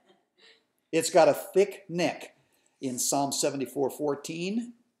 It's got a thick neck. In Psalm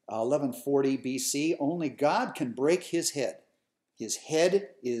 74:14, 1140 BC, only God can break his head. His head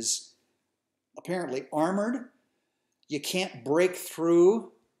is apparently armored. You can't break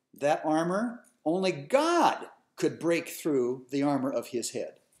through that armor. Only God could break through the armor of his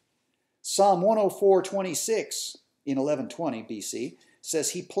head. Psalm 104:26 in 1120 BC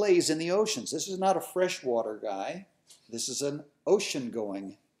says he plays in the oceans. This is not a freshwater guy. This is an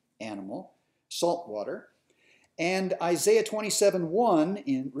ocean-going animal, saltwater. And Isaiah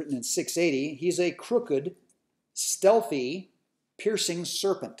 27:1, written in 680, he's a crooked, stealthy, piercing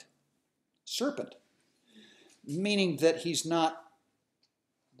serpent. Serpent. Meaning that he's not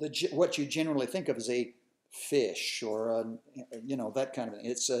what you generally think of as a fish or that kind of thing.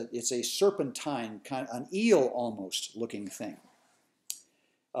 It's a serpentine kind, an eel almost looking thing.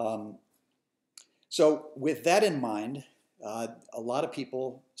 So with that in mind, a lot of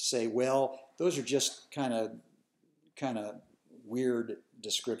people say, well, those are just kind of weird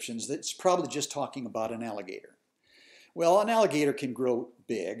descriptions. It's probably just talking about an alligator. Well, an alligator can grow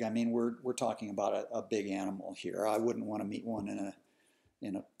big. I mean, we're talking about a big animal here. I wouldn't want to meet one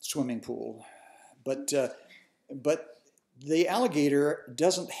in a swimming pool, but the alligator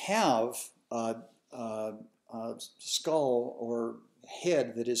doesn't have a skull or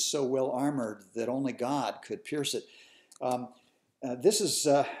head that is so well armored that only God could pierce it. This is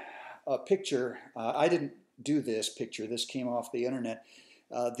a picture. I didn't do this picture. This came off the internet.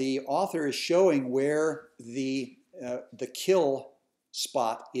 The author is showing where the kill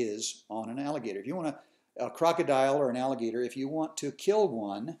spot is on an alligator. If you want to a crocodile or an alligator, if you want to kill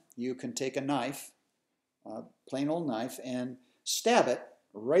one, you can take a knife, a plain old knife, and stab it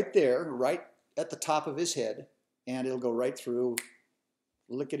right there, right at the top of his head, and it'll go right through,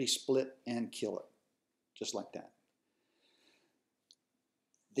 lickety-split, and kill it, just like that.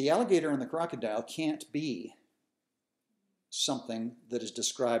 The alligator and the crocodile can't be something that is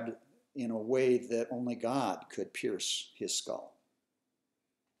described in a way that only God could pierce his skull.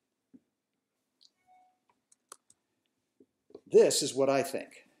 This is what I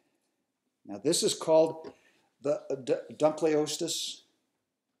think. Now, this is called the Dunkleosteus,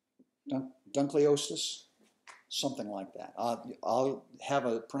 something like that. I'll have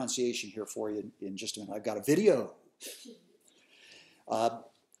a pronunciation here for you in just a minute. I've got a video.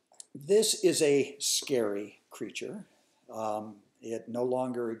 This is a scary creature. It no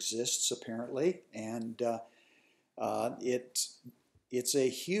longer exists, apparently, and it's a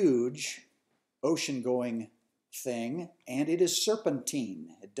huge ocean-going thing, and it is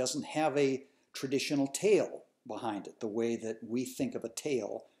serpentine. It doesn't have a traditional tail behind it, the way that we think of a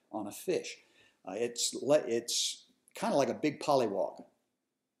tail on a fish. It's kind of like a big pollywog,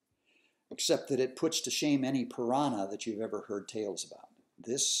 except that it puts to shame any piranha that you've ever heard tales about.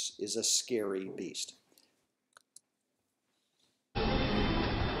 This is a scary beast.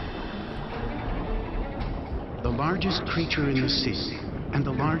 The largest creature in the sea, and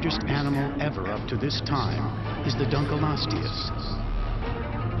the largest animal ever up to this time, is the Dunkleosteus.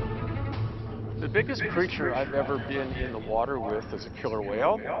 The biggest creature I've ever been in the water with is a killer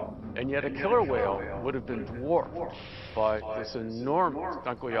whale, and yet a killer whale would have been dwarfed by this enormous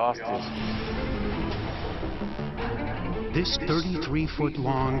Dunkleosteus. This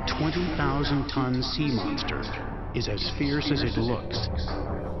 33-foot-long, 20,000-ton sea monster is as fierce as it looks.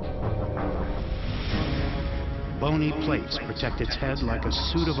 Bony plates protect its head like a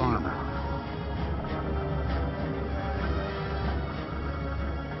suit of armor.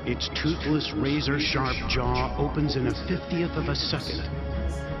 Its toothless, razor-sharp jaw opens in a 50th of a second.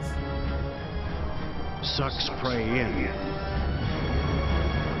 Sucks prey in.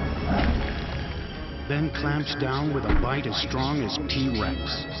 Then clamps down with a bite as strong as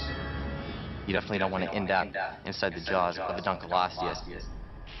T-Rex. You definitely don't want to end up inside the jaws of a Dunkleosteus.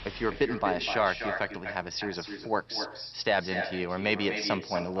 If you're bitten by a shark, you effectively have a series of forks stabbed into you, or maybe at some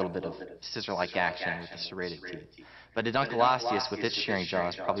point a little bit of scissor-like action with the serrated teeth. But a Dunkleosteus with its shearing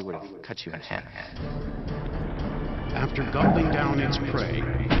jaws probably would have cut you in half. After gulping down its prey,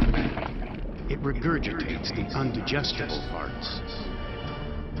 it regurgitates the undigestible parts.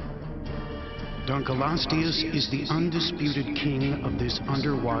 Dunkleosteus is the undisputed king of this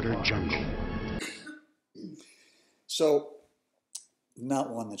underwater jungle. So, not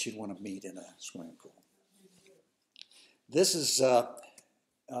one that you'd want to meet in a swimming pool. This is a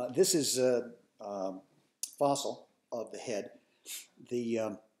fossil of the head.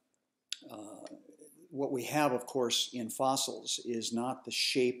 What we have, of course, in fossils is not the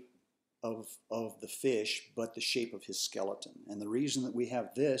shape of the fish, but the shape of his skeleton. And the reason that we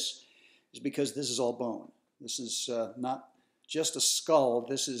have this is because this is all bone. This is not just a skull.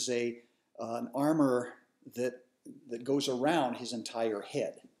 This is an armor that goes around his entire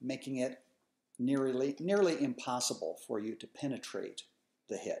head, making it nearly impossible for you to penetrate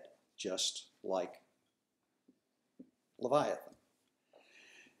the head, just like Leviathan.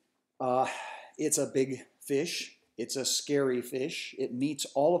 It's a big fish. It's a scary fish. It meets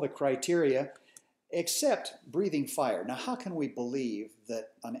all of the criteria except breathing fire. Now, how can we believe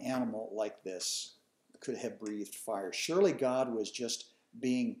that an animal like this could have breathed fire? Surely God was just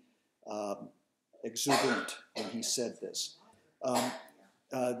being exuberant when he said this.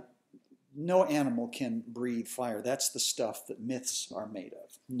 No animal can breathe fire. That's the stuff that myths are made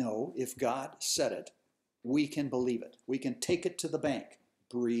of. No, if God said it, we can believe it. We can take it to the bank.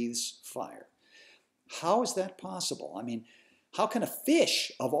 Breathes fire. How is that possible? I mean, how can a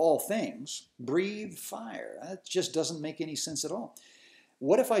fish, of all things, breathe fire? That just doesn't make any sense at all.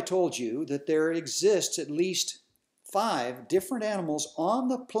 What if I told you that there exists at least 5 different animals on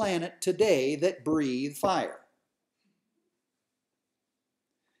the planet today that breathe fire?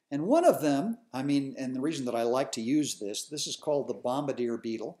 And one of them, and the reason that I like to use this is called the bombardier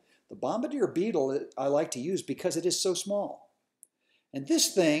beetle. The bombardier beetle I like to use because it is so small. And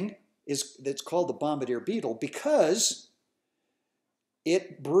this thing that's called the bombardier beetle because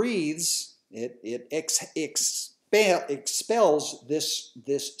it breathes, it expels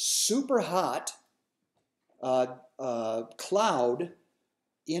this super hot cloud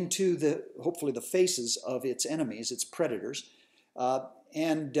into hopefully the faces of its enemies, its predators,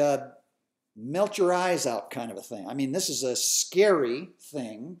 and melt your eyes out kind of a thing. I mean, this is a scary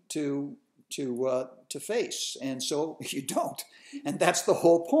thing to to face, and so you don't. And that's the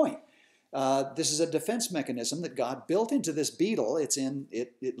whole point. This is a defense mechanism that God built into this beetle.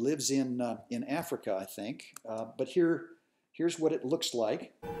 It lives in Africa, I think. But here's what it looks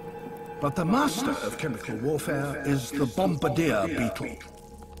like. But the master of chemical warfare is the bombardier beetle.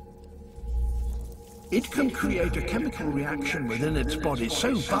 It can create a chemical reaction within its body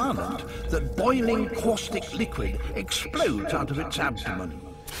so violent that boiling caustic liquid explodes out of its abdomen.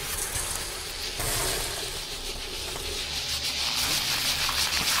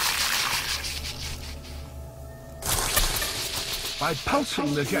 By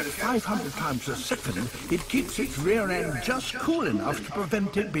pulsing the jet 500 times a second, it keeps its rear end just cool enough to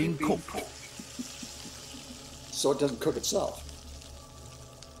prevent it being cooked. So it doesn't cook itself.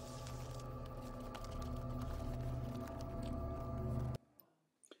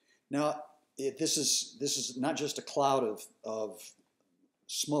 Now, this is not just a cloud of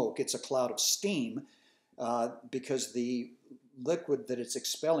smoke, it's a cloud of steam, because the liquid that it's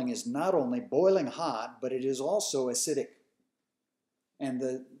expelling is not only boiling hot, but it is also acidic. And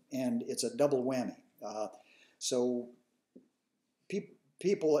it's a double whammy. So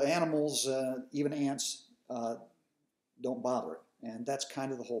people, animals, even ants don't bother it, and that's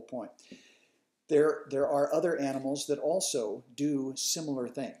kind of the whole point. There are other animals that also do similar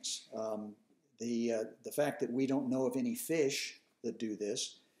things. The fact that we don't know of any fish that do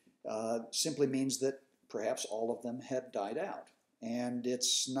this simply means that perhaps all of them have died out, and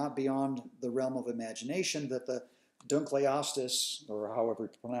it's not beyond the realm of imagination that the Dunkleosteus, or however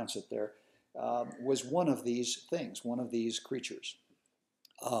to pronounce it there, was one of these things, one of these creatures.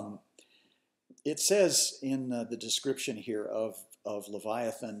 It says in the description here of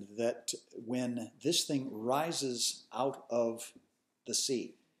Leviathan that when this thing rises out of the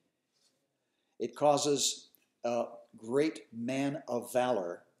sea, it causes a great man of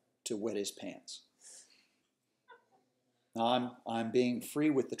valor to wet his pants. Now I'm being free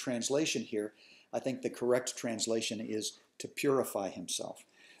with the translation here. I think the correct translation is to purify himself,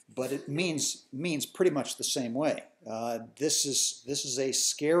 but it means pretty much the same way. This is a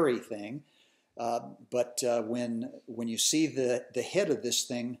scary thing, but when you see the head of this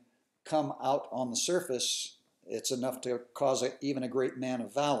thing come out on the surface, it's enough to cause even a great man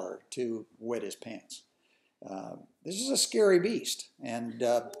of valor to wet his pants. This is a scary beast, and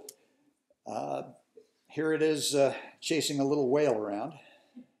here it is chasing a little whale around.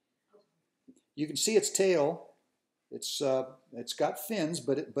 You can see its tail. It's got fins,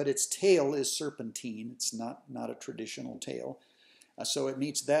 but its tail is serpentine. It's not a traditional tail, so it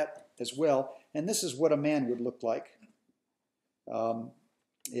meets that as well. And this is what a man would look like.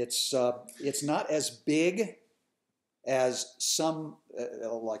 It's not as big as some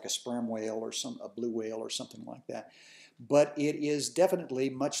like a sperm whale or a blue whale or something like that, but it is definitely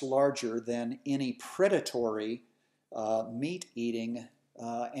much larger than any predatory meat-eating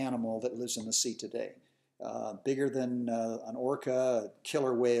animal that lives in the sea today. Bigger than an orca, a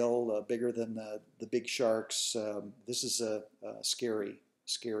killer whale, bigger than the big sharks. This is a scary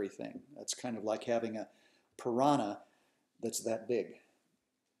thing. It's kind of like having a piranha that's that big.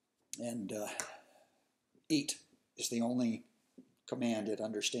 And eat is the only command it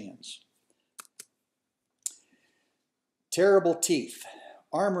understands. Terrible teeth,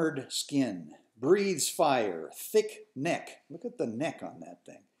 armored skin, breathes fire, thick neck. Look at the neck on that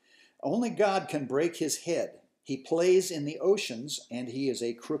thing. Only God can break his head. He plays in the oceans, and he is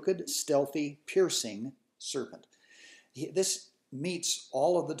a crooked, stealthy, piercing serpent. This meets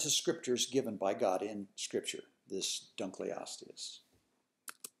all of the descriptors given by God in Scripture, this Dunkleosteus.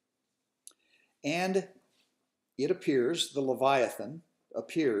 And it appears, the Leviathan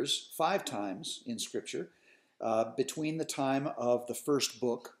appears 5 times in Scripture between the time of the first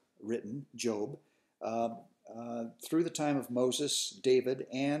book written, Job, through the time of Moses, David,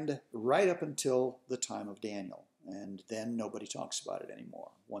 and right up until the time of Daniel. And then nobody talks about it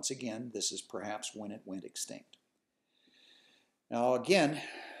anymore. Once again, this is perhaps when it went extinct. Now again,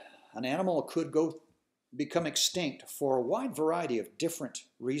 an animal could become extinct for a wide variety of different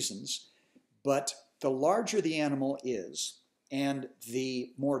reasons, but the larger the animal is, and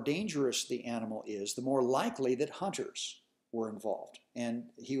the more dangerous the animal is, the more likely that hunters were involved, and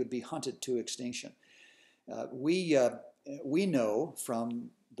he would be hunted to extinction. We know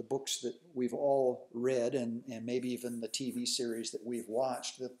from the books that we've all read, and maybe even the TV series that we've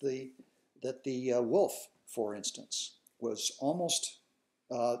watched, that the wolf, for instance, was almost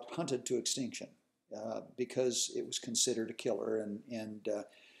hunted to extinction because it was considered a killer, and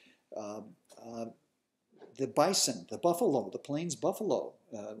the bison, the buffalo, the plains buffalo,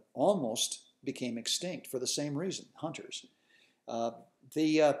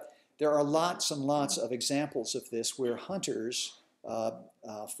 the there are lots and lots of examples of this where hunters,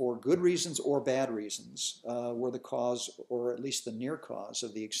 for good reasons or bad reasons, were the cause, or at least the near cause,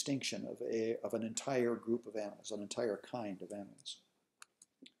 of the extinction of an entire group of animals, an entire kind of animals.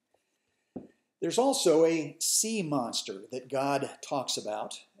 There's also a sea monster that God talks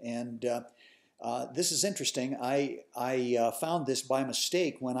about, and this is interesting. I found this by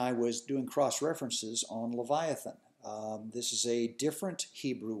mistake when I was doing cross-references on Leviathan. This is a different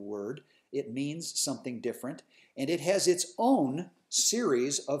Hebrew word. It means something different, and it has its own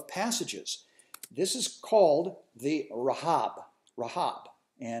series of passages. This is called the Rahab,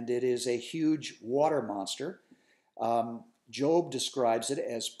 and it is a huge water monster. Job describes it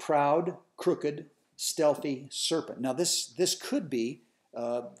as proud, crooked, stealthy serpent. Now this could be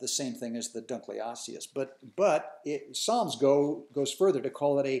the same thing as the Dunkleosteus, but Psalms goes further to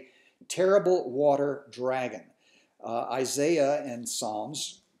call it a terrible water dragon. Isaiah and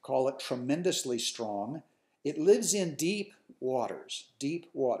Psalms call it tremendously strong. It lives in deep waters,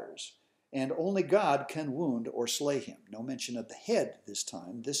 and only God can wound or slay him. No mention of the head this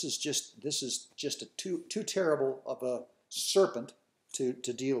time. This is just a too terrible of a serpent to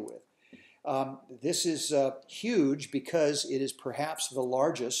deal with. This is huge because it is perhaps the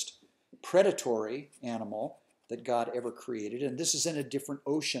largest predatory animal that God ever created, and this is in a different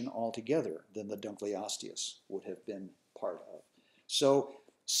ocean altogether than the Dunkleosteus would have been part of. So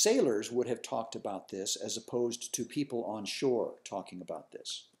sailors would have talked about this as opposed to people on shore talking about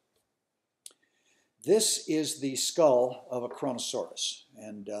this. This is the skull of a Kronosaurus,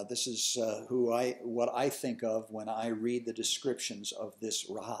 and this is what I think of when I read the descriptions of this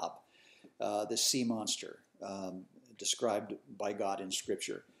Rahab, this sea monster described by God in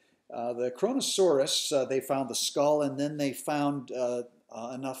Scripture. The Kronosaurus, they found the skull, and then they found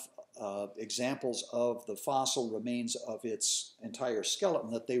enough examples of the fossil remains of its entire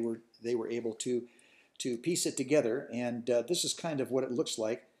skeleton that they were able to piece it together, and this is kind of what it looks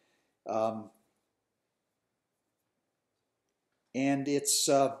like. And it's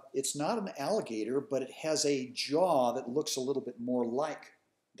not an alligator, but it has a jaw that looks a little bit more like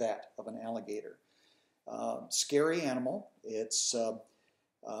that of an alligator. Scary animal. It's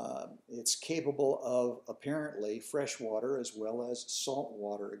capable of apparently freshwater as well as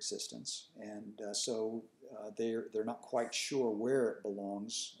saltwater existence, and so they're not quite sure where it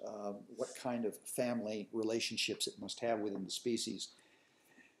belongs, what kind of family relationships it must have within the species.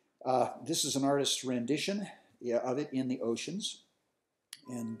 This is an artist's rendition of it in the oceans,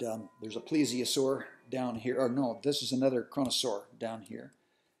 and there's a plesiosaur down here, or no, this is another kronosaur down here,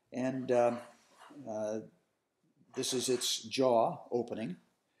 and this is its jaw opening.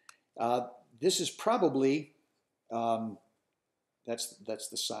 This is probably, that's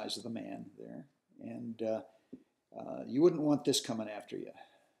the size of the man there, and you wouldn't want this coming after you.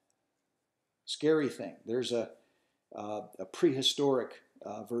 Scary thing. There's a prehistoric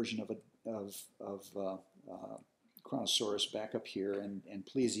version of Kronosaurus back up here, and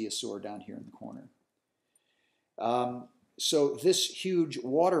plesiosaur down here in the corner. So this huge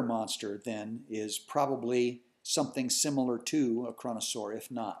water monster then is probably something similar to a Kronosaur, if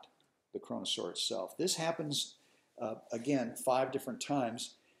not the Kronosaur itself. This happens, again, 5 different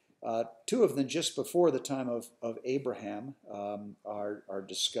times. 2 of them just before the time of Abraham are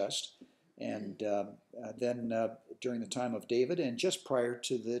discussed, and then during the time of David, and just prior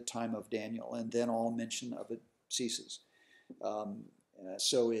to the time of Daniel, and then all mention of it ceases.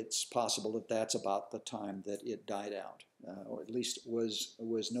 So it's possible that that's about the time that it died out, or at least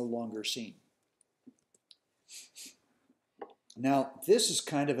was no longer seen. Now, this is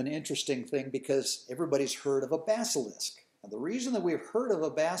kind of an interesting thing because everybody's heard of a basilisk. Now, the reason that we've heard of a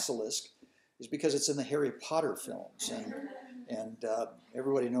basilisk is because it's in the Harry Potter films, and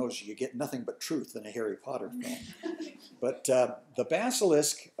everybody knows you get nothing but truth in a Harry Potter film. But the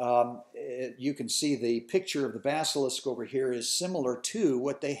basilisk, you can see the picture of the basilisk over here is similar to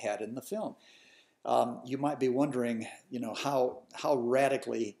what they had in the film. You might be wondering, how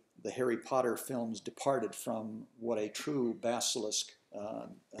radically the Harry Potter films departed from what a true basilisk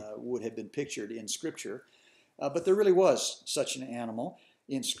would have been pictured in Scripture. But there really was such an animal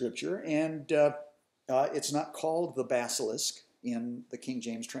in Scripture, and it's not called the basilisk in the King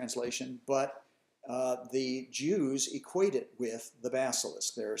James translation, but the Jews equate it with the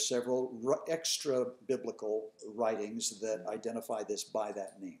basilisk. There are several extra biblical writings that identify this by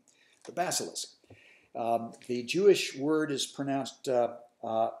that name, the basilisk. The Jewish word is pronounced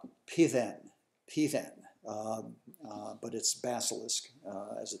pithen, but it's basilisk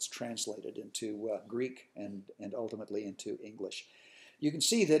as it's translated into Greek and ultimately into English. You can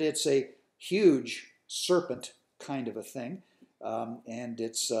see that it's a huge serpent kind of a thing. and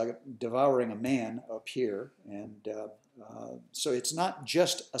it's devouring a man up here. And so it's not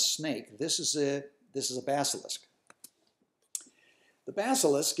just a snake. This is a basilisk. The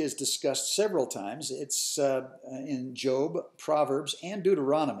basilisk is discussed several times. It's in Job, Proverbs, and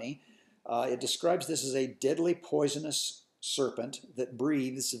Deuteronomy. It describes this as a deadly poisonous serpent that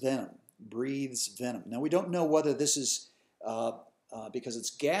breathes venom. Now, we don't know whether this is because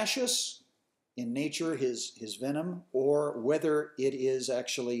it's gaseous in nature, his venom, or whether it is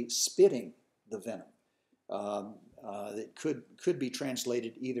actually spitting the venom. It could be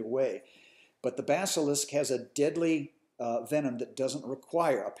translated either way. But the basilisk has a deadly venom that doesn't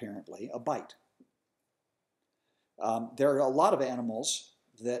require, apparently, a bite. There are a lot of animals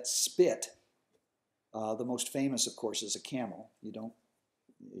that spit. The most famous, of course, is a camel. You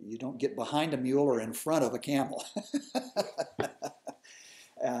don't get behind a mule or in front of a camel.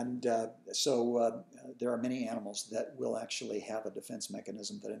 And so there are many animals that will actually have a defense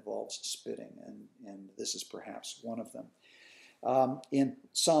mechanism that involves spitting, and this is perhaps one of them. In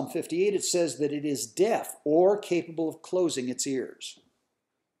Psalm 58, it says that it is deaf or capable of closing its ears.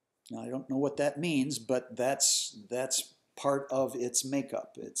 Now, I don't know what that means, but that's part of its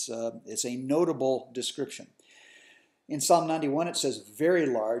makeup. It's a notable description. In Psalm 91, it says, very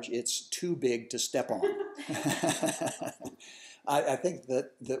large, it's too big to step on. I think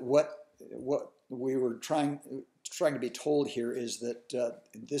that what we were trying to be told here is that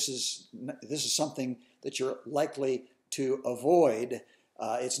this is something that you're likely to avoid.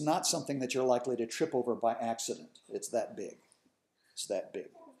 It's not something that you're likely to trip over by accident. It's that big. It's that big.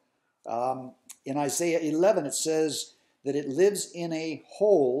 In Isaiah 11, it says that it lives in a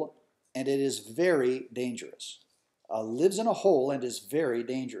hole and it is very dangerous. Lives in a hole and is very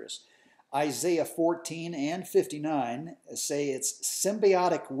dangerous. Isaiah 14 and 59 say it's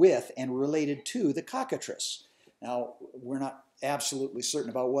symbiotic with and related to the cockatrice. Now, we're not absolutely certain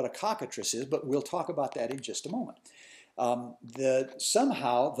about what a cockatrice is, but we'll talk about that in just a moment.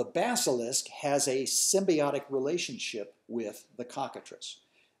 Somehow, the basilisk has a symbiotic relationship with the cockatrice.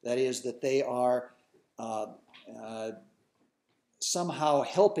 That is, that they are somehow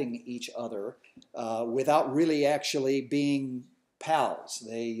helping each other without really actually being pals.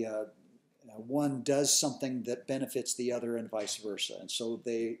 One does something that benefits the other and vice versa. And so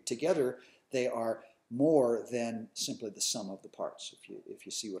together they are more than simply the sum of the parts, if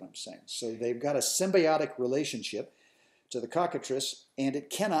you see what I'm saying. So they've got a symbiotic relationship to the cockatrice, and it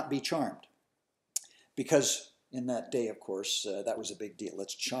cannot be charmed. Because in that day, of course, that was a big deal.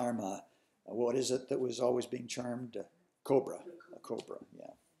 Let's charm what is it that was always being charmed? A cobra,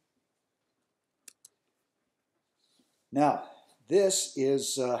 yeah. Now, this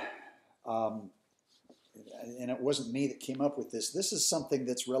is, and it wasn't me that came up with this. This is something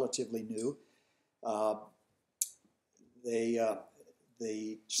that's relatively new. The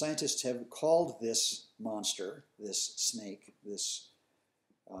scientists have called this monster, this snake, this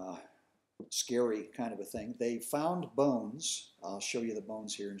scary kind of a thing. They found bones. I'll show you the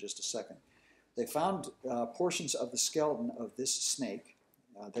bones here in just a second. They found portions of the skeleton of this snake.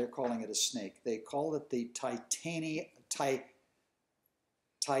 They're calling it a snake. They call it the Titanoboa.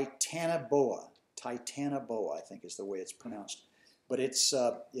 Titanoboa, I think is the way it's pronounced. But it's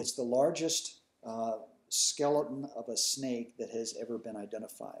the largest skeleton of a snake that has ever been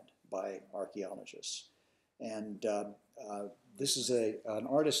identified by archaeologists. And this is an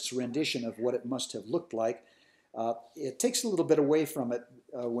artist's rendition of what it must have looked like. It takes a little bit away from it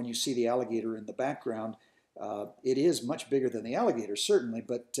when you see the alligator in the background. It is much bigger than the alligator, certainly,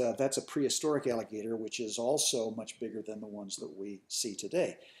 but that's a prehistoric alligator, which is also much bigger than the ones that we see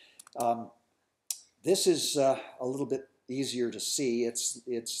today. This is a little bit easier to see.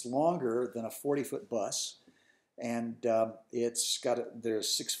 It's longer than a 40-foot bus, and there's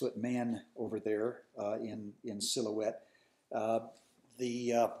a 6-foot man over there in silhouette.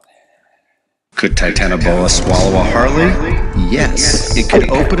 Could Titanoboa swallow a Harley? Yes, it could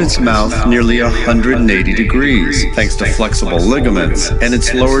open its mouth nearly 180 degrees thanks to flexible ligaments and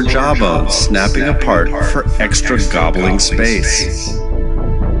its lower jawbone snapping apart for extra gobbling space.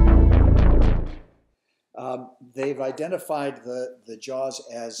 They've identified the jaws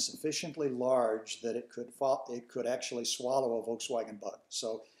as sufficiently large that it could actually swallow a Volkswagen Bug.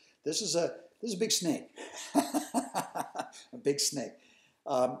 So this is a big snake, a big snake.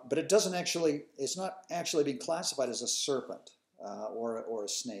 But it's not actually being classified as a serpent or a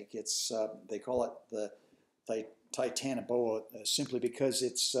snake. They call it the Titanoboa simply because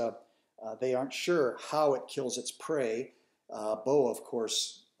they aren't sure how it kills its prey. Boa, of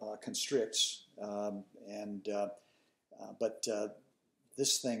course, constricts, but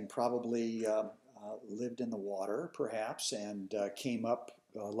this thing probably lived in the water, perhaps, and came up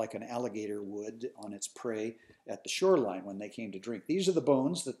like an alligator would on its prey at the shoreline when they came to drink. These are the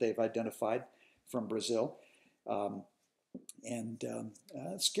bones that they've identified from Brazil.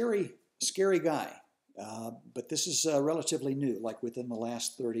 Scary, scary guy. But this is relatively new, like within the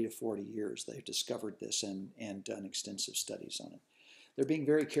last 30 to 40 years, they've discovered this and done extensive studies on it. They're being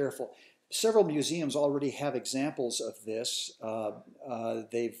very careful. Several museums already have examples of this.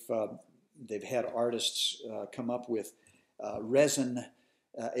 They've had artists come up with resin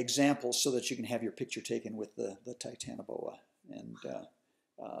examples so that you can have your picture taken with the Titanoboa. And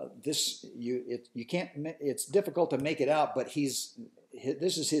you can't. It's difficult to make it out, but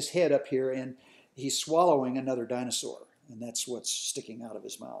this is his head up here, and he's swallowing another dinosaur, and that's what's sticking out of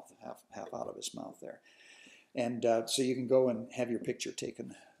his mouth, half out of his mouth there. And so you can go and have your picture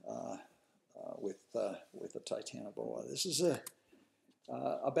taken with the Titanoboa. This is a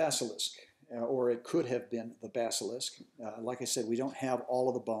basilisk, or it could have been the basilisk. Like I said, we don't have all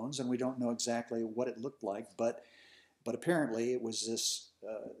of the bones, and we don't know exactly what it looked like, but apparently it was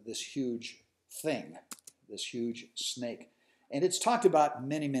this huge thing, this huge snake. And it's talked about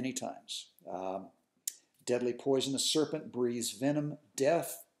many, many times. Deadly poisonous serpent, breathes venom,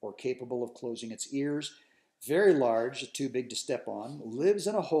 deaf, or capable of closing its ears. Very large, too big to step on. Lives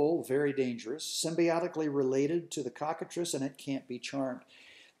in a hole, very dangerous. Symbiotically related to the cockatrice, and it can't be charmed.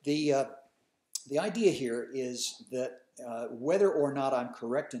 The idea here is that whether or not I'm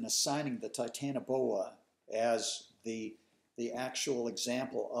correct in assigning the Titanoboa as the actual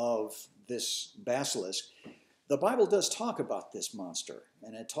example of this basilisk, the Bible does talk about this monster,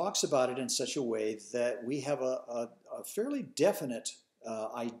 and it talks about it in such a way that we have a fairly definite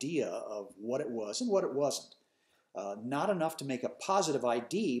idea of what it was and what it wasn't. Not enough to make a positive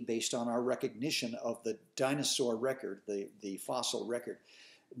ID based on our recognition of the dinosaur record, the fossil record.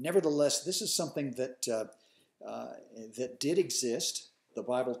 Nevertheless, this is something that did exist. The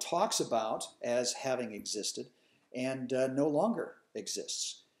Bible talks about as having existed, and no longer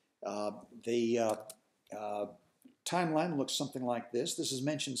exists. The timeline looks something like this. This is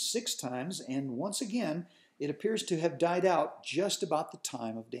mentioned 6 times, and once again, it appears to have died out just about the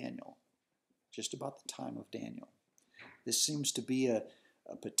time of Daniel. Just about the time of Daniel. This seems to be a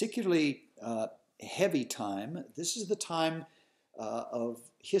particularly heavy time. This is the time of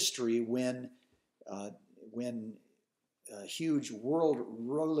history when huge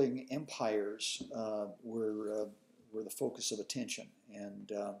world-ruling empires were the focus of attention.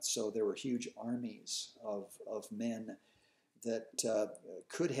 And so there were huge armies of men that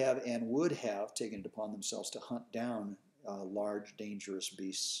could have and would have taken it upon themselves to hunt down large, dangerous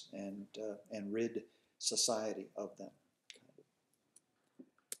beasts and rid society of them.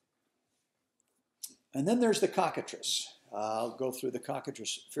 And then there's the cockatrice. I'll go through the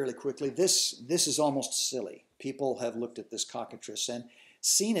cockatrice fairly quickly. This is almost silly. People have looked at this cockatrice and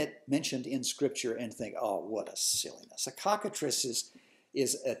seen it mentioned in Scripture and think, oh, what a silliness. A cockatrice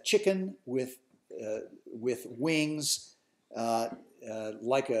is a chicken with wings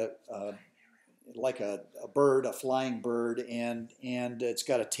like a bird, a flying bird, and it's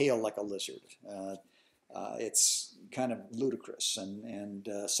got a tail like a lizard. It's kind of ludicrous, and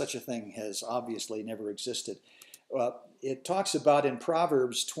such a thing has obviously never existed. It talks about in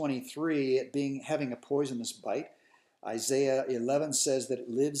Proverbs 23 it having a poisonous bite. Isaiah 11 says that it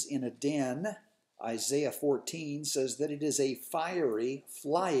lives in a den. Isaiah 14 says that it is a fiery,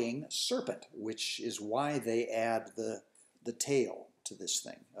 flying serpent, which is why they add the tail to this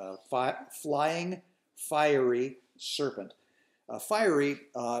thing. Flying, fiery serpent. Fiery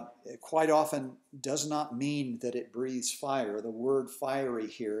quite often does not mean that it breathes fire. The word fiery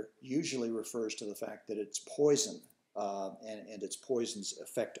here usually refers to the fact that it's poison and its poison's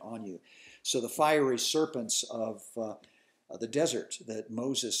effect on you. So the fiery serpents of the desert that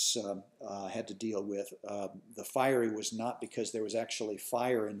Moses had to deal with, the fiery was not because there was actually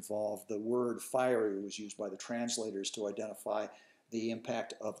fire involved. The word fiery was used by the translators to identify the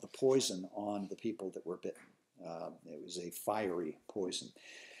impact of the poison on the people that were bitten. It was a fiery poison.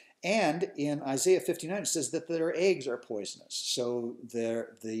 And in Isaiah 59 it says that their eggs are poisonous. So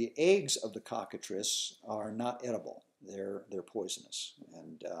the eggs of the cockatrice are not edible. They're poisonous.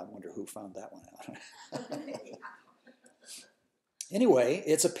 And I wonder who found that one out. Anyway,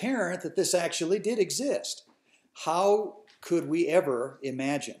 it's apparent that this actually did exist. How could we ever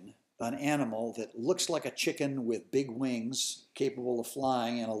imagine an animal that looks like a chicken with big wings, capable of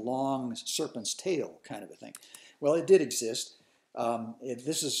flying, and a long serpent's tail kind of a thing? Well, it did exist.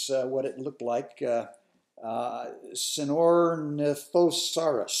 This is what it looked like.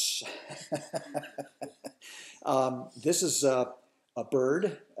 Sinornithosaurus. This is a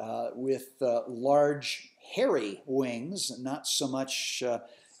bird with large hairy wings, not so much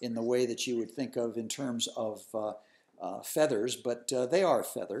in the way that you would think of in terms of feathers, but they are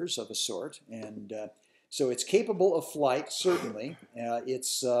feathers of a sort. And so it's capable of flight, certainly.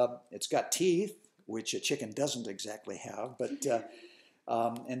 It's got teeth, which a chicken doesn't exactly have, but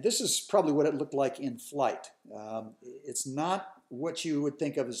and this is probably what it looked like in flight. It's not what you would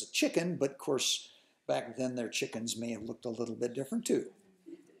think of as a chicken, but of course, back then their chickens may have looked a little bit different too.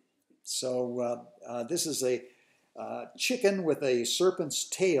 So this is a chicken with a serpent's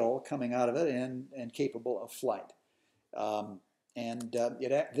tail coming out of it and capable of flight.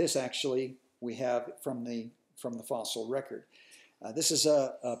 This actually we have from the fossil record. This is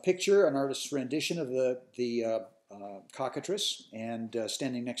a picture, an artist's rendition of the cockatrice, and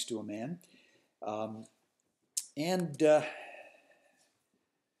standing next to a man.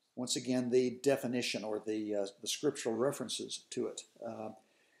 Once again, the definition or the scriptural references to it.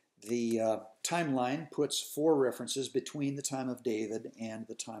 The timeline puts 4 references between the time of David and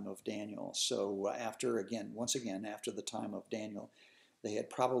the time of Daniel. So once again, after the time of Daniel, they had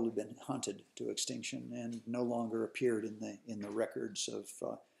probably been hunted to extinction and no longer appeared in the records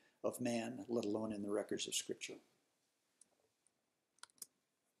of man, let alone in the records of Scripture.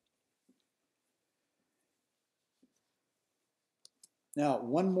 Now,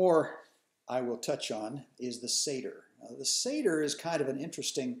 one more I will touch on is the satyr. The satyr is kind of an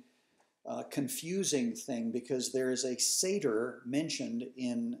interesting, confusing thing because there is a satyr mentioned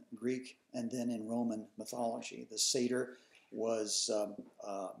in Greek and then in Roman mythology. The satyr was a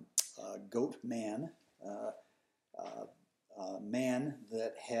goat man, a man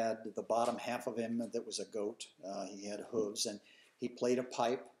that had the bottom half of him that was a goat. He had hooves and he played a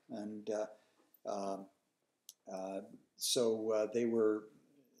pipe, and so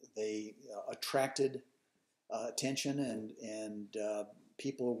they attracted attention, and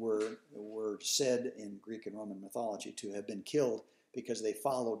people were said in Greek and Roman mythology to have been killed because they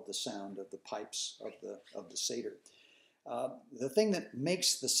followed the sound of the pipes of the satyr. The thing that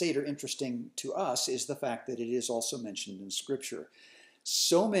makes the satyr interesting to us is the fact that it is also mentioned in Scripture.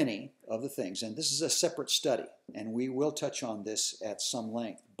 So many of the things, and this is a separate study, and we will touch on this at some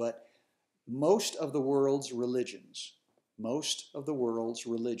length, but most of the world's religions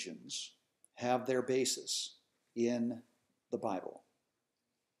have their basis in the Bible.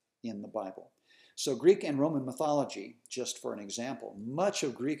 So Greek and Roman mythology, just for an example, much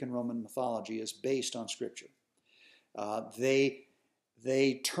of Greek and Roman mythology is based on Scripture. They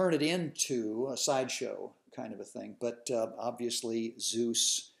turn it into a sideshow kind of a thing, but obviously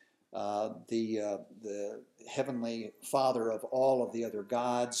Zeus, the heavenly father of all of the other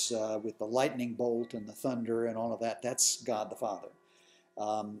gods, with the lightning bolt and the thunder and all of that, that's God the Father.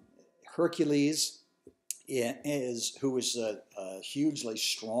 Hercules who was a hugely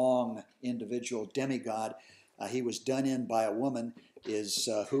strong individual demigod. He was done in by a woman, is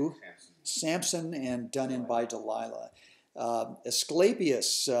who? Samson, and done in by Delilah.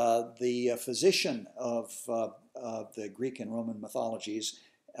 Asclepius, the physician of the Greek and Roman mythologies,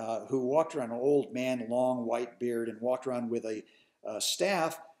 who walked around, an old man, long white beard, and walked around with a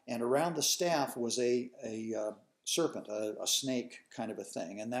staff, and around the staff was a serpent, a snake kind of a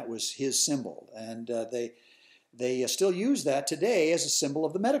thing, and that was his symbol. And they still use that today as a symbol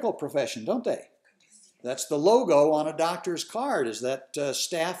of the medical profession, don't they? That's the logo on a doctor's card, is that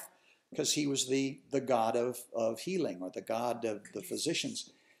staff, because he was the god of healing, or the god of the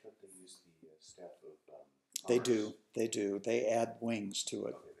physicians. Don't they use the staff of They do. They add wings to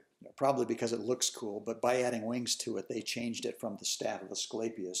it. Probably because it looks cool, but by adding wings to it, they changed it from the staff of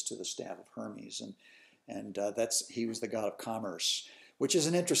Asclepius to the staff of Hermes, and he was the god of commerce, which is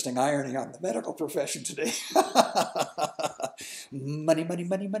an interesting irony on the medical profession today. Money, money,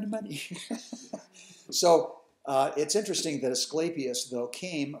 money, money, money. So it's interesting that Asclepius, though,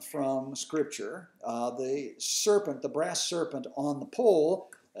 came from Scripture. The serpent, the brass serpent on the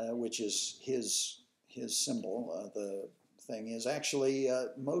pole, which is his symbol, the thing is actually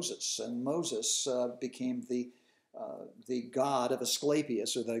Moses, and Moses became the god of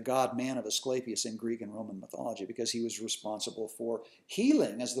Asclepius, or the god-man of Asclepius in Greek and Roman mythology, because he was responsible for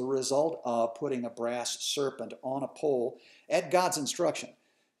healing as the result of putting a brass serpent on a pole at God's instruction.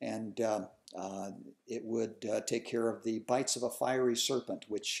 And it would take care of the bites of a fiery serpent,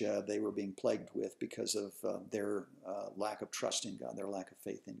 which they were being plagued with because of their lack of trust in God, their lack of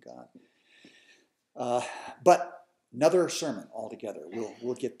faith in God. But another sermon altogether.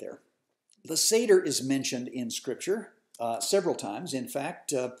 We'll get there. The satyr is mentioned in Scripture several times. In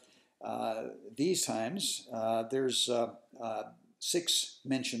fact, these times there's 6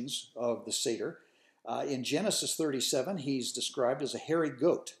 mentions of the satyr. In Genesis 37, he's described as a hairy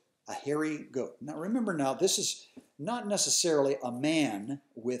goat. A hairy goat. Now remember now, this is not necessarily a man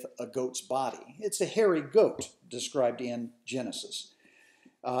with a goat's body. It's a hairy goat described in Genesis.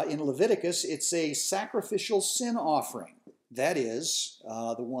 In Leviticus, it's a sacrificial sin offering. That is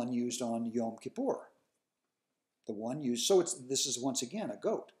the one used on Yom Kippur. The one used, so this is once again a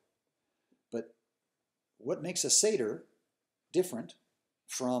goat. But what makes a Seder different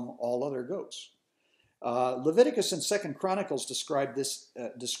from all other goats? Leviticus and 2 Chronicles describe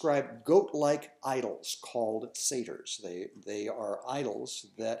goat-like idols called satyrs. They are idols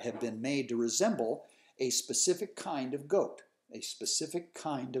that have been made to resemble a specific kind of goat,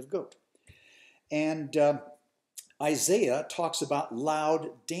 And Isaiah talks about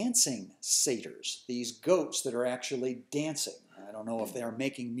loud dancing satyrs, these goats that are actually dancing. I don't know if they are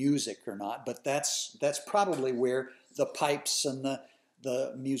making music or not, but that's probably where the pipes and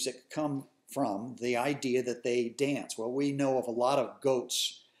the music come from, the idea that they dance. Well, we know of a lot of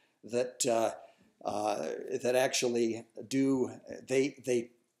goats that actually do,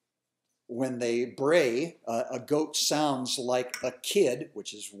 when they bray, a goat sounds like a kid,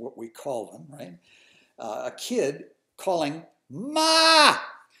 which is what we call them, right? A kid calling, "Ma!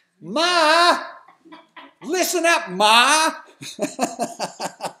 Ma! Listen up, Ma!"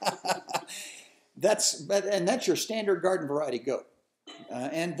 That's your standard garden variety goat.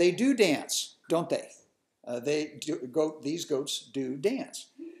 And they do dance, don't they? These goats do dance.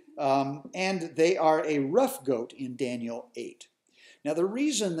 And they are a rough goat in Daniel 8. Now, the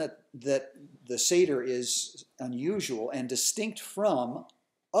reason that the Seder is unusual and distinct from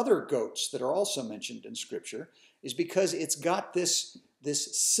other goats that are also mentioned in Scripture is because it's got this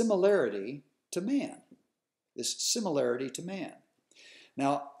similarity to man. This similarity to man.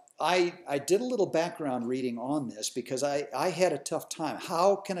 Now, I did a little background reading on this because I had a tough time.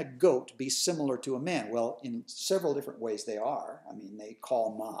 How can a goat be similar to a man? Well, in several different ways they are. I mean, they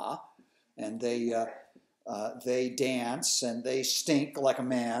call ma, and they dance, and they stink like a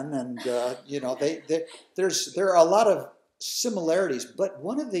man, and there are a lot of similarities. But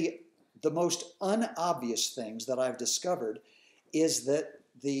one of the most unobvious things that I've discovered is that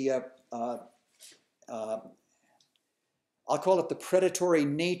I'll call it the predatory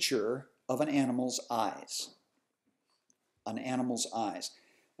nature of an animal's eyes. An animal's eyes.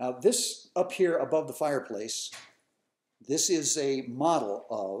 Now, this up here above the fireplace, this is a model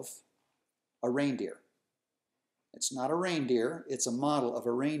of a reindeer. It's not a reindeer, it's a model of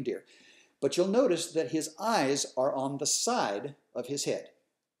a reindeer. But you'll notice that his eyes are on the side of his head.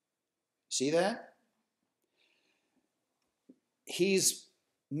 See that? He's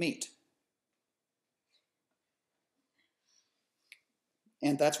meat.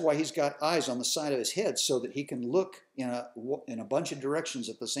 And that's why he's got eyes on the side of his head, so that he can look in a bunch of directions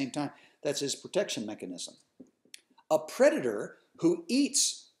at the same time. That's his protection mechanism. A predator who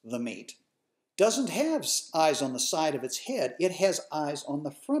eats the meat doesn't have eyes on the side of its head. It has eyes on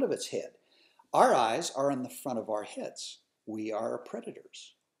the front of its head. Our eyes are on the front of our heads. We are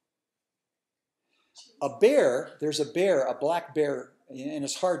predators. A bear, there's a bear, a black bear, and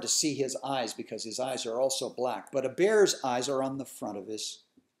it's hard to see his eyes because his eyes are also black, but a bear's eyes are on the front of his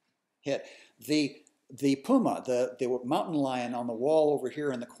head. The puma, the mountain lion on the wall over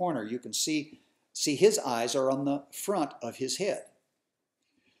here in the corner, you can see his eyes are on the front of his head.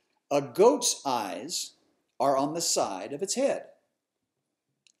 A goat's eyes are on the side of its head.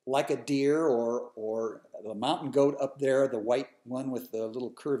 Like a deer or the mountain goat up there, the white one with the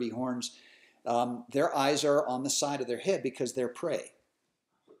little curvy horns, their eyes are on the side of their head because they're prey.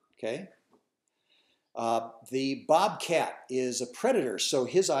 Okay? The bobcat is a predator, so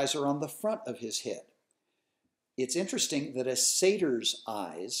his eyes are on the front of his head. It's interesting that a satyr's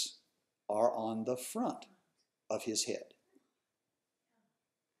eyes are on the front of his head.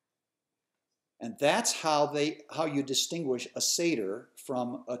 And that's how you distinguish a satyr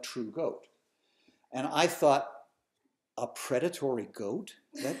from a true goat. And I thought, a predatory goat?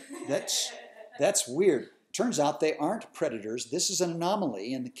 That's weird. Turns out they aren't predators. This is an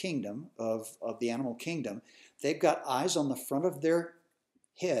anomaly in the kingdom of the animal kingdom. They've got eyes on the front of their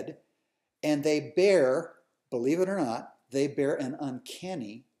head, and they bear, believe it or not, they bear an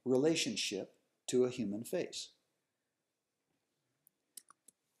uncanny relationship to a human face.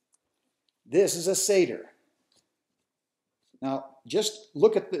 This is a satyr. Now, just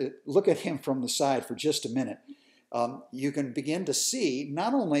look at him from the side for just a minute. You can begin to see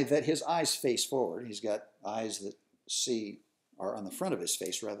not only that his eyes face forward, he's got eyes that are on the front of his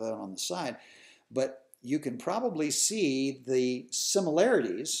face rather than on the side, but you can probably see the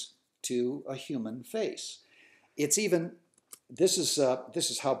similarities to a human face. It's even this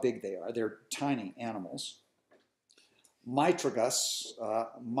is how big they are. They're tiny animals. Mitragus,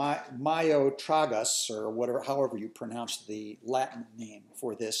 Myotragus, or whatever, however you pronounce the Latin name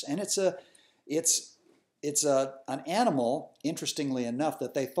for this, and it's an animal, interestingly enough,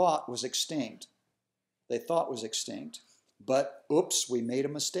 that they thought was extinct. They thought was extinct, but oops, we made a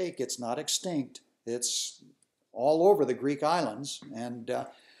mistake. It's not extinct. It's all over the Greek islands and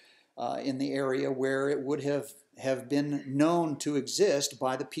in the area where it would have been known to exist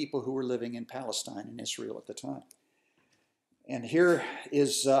by the people who were living in Palestine and Israel at the time. And here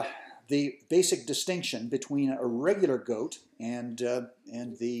is the basic distinction between a regular goat and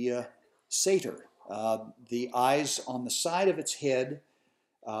the satyr. The eyes on the side of its head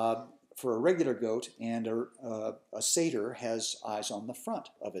for a regular goat, and a satyr has eyes on the front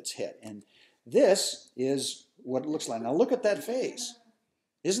of its head. And this is what it looks like. Now look at that face.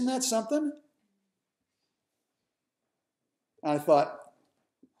 Isn't that something? I thought,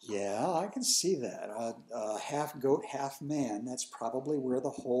 yeah, I can see that. Half goat, half man. That's probably where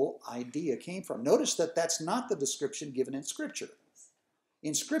the whole idea came from. Notice that that's not the description given in Scripture.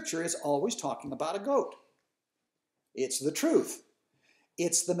 In Scripture, it's always talking about a goat. It's the truth.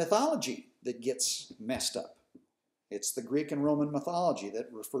 It's the mythology that gets messed up. It's the Greek and Roman mythology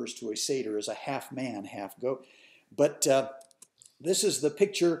that refers to a satyr as a half man, half goat. But this is the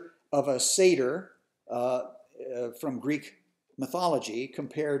picture of a satyr from Greek mythology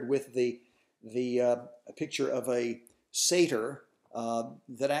compared with the picture of a satyr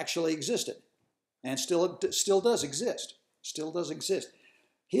that actually existed and still does exist. Still does exist.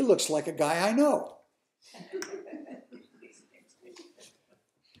 He looks like a guy I know.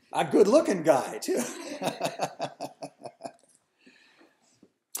 A good-looking guy, too.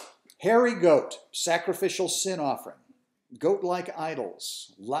 Hairy goat, sacrificial sin offering. Goat-like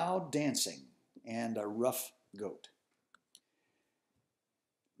idols, loud dancing, and a rough goat.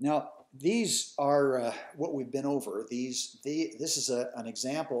 Now, these are what we've been over. This is an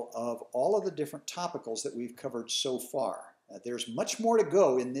example of all of the different topicals that we've covered so far. There's much more to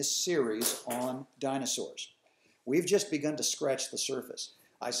go in this series on dinosaurs. We've just begun to scratch the surface.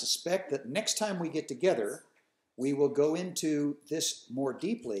 I suspect that next time we get together, we will go into this more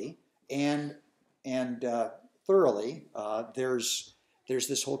deeply and thoroughly. There's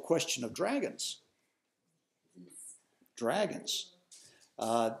this whole question of dragons. Dragons.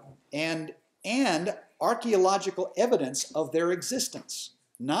 And archaeological evidence of their existence.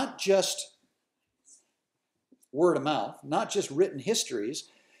 Not just word of mouth, not just written histories,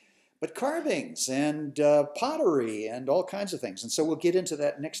 but carvings and pottery and all kinds of things. And so we'll get into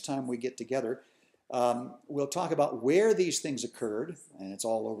that next time we get together. We'll talk about where these things occurred, and it's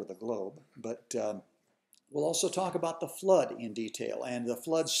all over the globe, but we'll also talk about the flood in detail and the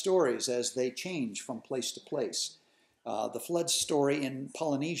flood stories as they change from place to place. The flood story in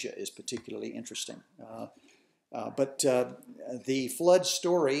Polynesia is particularly interesting. But the flood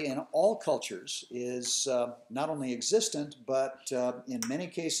story in all cultures is not only existent, but in many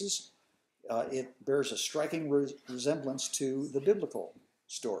cases it bears a striking resemblance to the biblical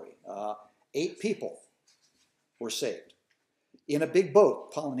story. 8 people were saved. In a big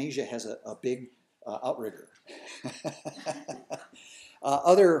boat, Polynesia has a big outrigger.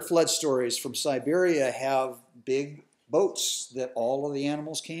 Other flood stories from Siberia have big boats that all of the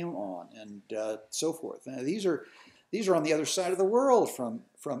animals came on, and so forth. Now, these are on the other side of the world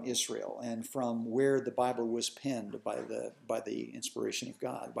from Israel and from where the Bible was penned by the inspiration of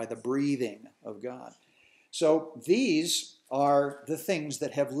God, by the breathing of God. So these are the things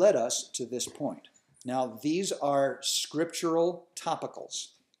that have led us to this point. Now, these are scriptural topicals.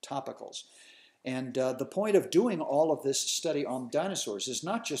 And the point of doing all of this study on dinosaurs is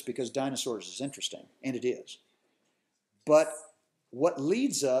not just because dinosaurs is interesting, and it is, but what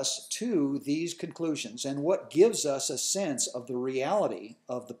leads us to these conclusions and what gives us a sense of the reality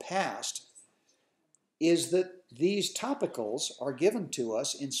of the past is that these topicals are given to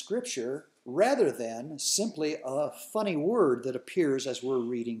us in Scripture rather than simply a funny word that appears as we're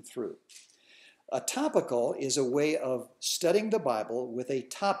reading through. A topical is a way of studying the Bible with a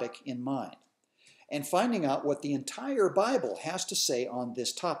topic in mind and finding out what the entire Bible has to say on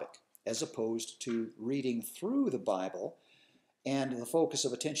this topic, as opposed to reading through the Bible and the focus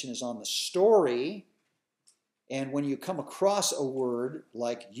of attention is on the story. And when you come across a word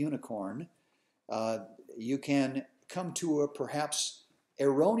like unicorn, you can come to a perhaps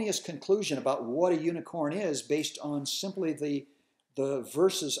erroneous conclusion about what a unicorn is based on simply the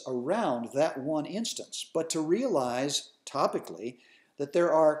verses around that one instance. But to realize topically that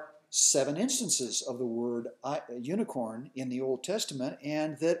there are 7 instances of the word unicorn in the Old Testament,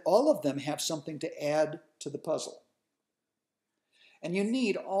 and that all of them have something to add to the puzzle. And you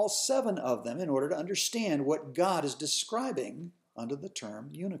need all 7 of them in order to understand what God is describing under the term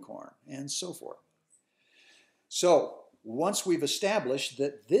unicorn, and so forth. So, once we've established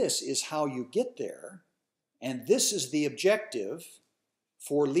that this is how you get there, and this is the objective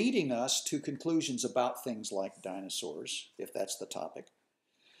for leading us to conclusions about things like dinosaurs, if that's the topic,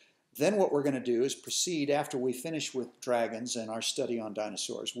 then what we're going to do is proceed, after we finish with dragons and our study on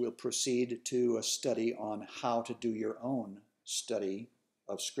dinosaurs, we'll proceed to a study on how to do your own study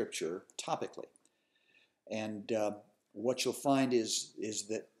of Scripture topically. And what you'll find is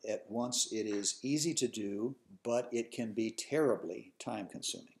that at once it is easy to do, but it can be terribly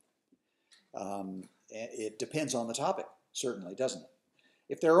time-consuming. It depends on the topic, certainly, doesn't it?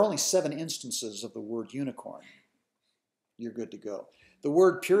 If there are only 7 instances of the word unicorn, you're good to go. The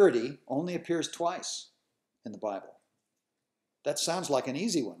word purity only appears twice in the Bible. That sounds like an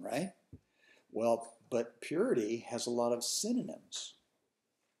easy one, right? Well, but purity has a lot of synonyms.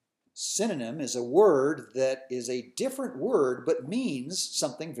 Synonym is a word that is a different word but means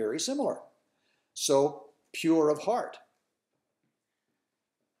something very similar. So, pure of heart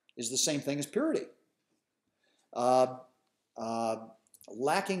is the same thing as purity.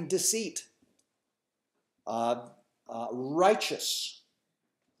 Lacking deceit, righteous.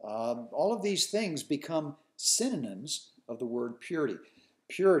 All of these things become synonyms of the word purity.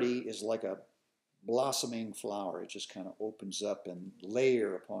 Purity is like a blossoming flower. It just kind of opens up and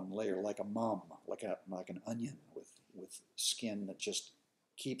layer upon layer, like a mum, like an onion with skin that just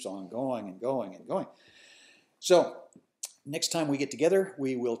keeps on going and going and going. So, next time we get together,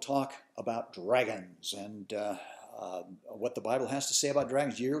 we will talk about dragons and what the Bible has to say about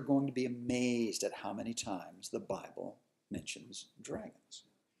dragons. You're going to be amazed at how many times the Bible mentions dragons.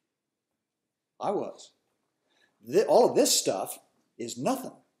 I was. All of this stuff is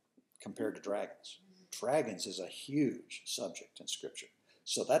nothing compared to dragons. Dragons is a huge subject in Scripture.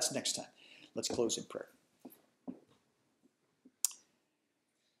 So that's next time. Let's close in prayer.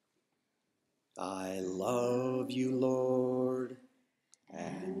 I love you, Lord,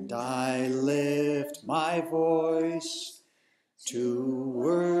 and I lift my voice to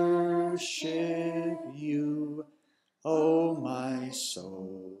worship you, O my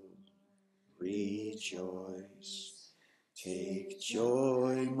soul. Rejoice, take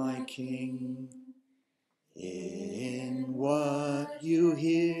joy, my King, in what you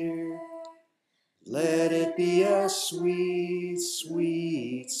hear. Let it be a sweet,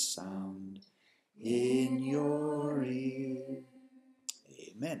 sweet sound in your ear.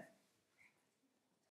 Amen.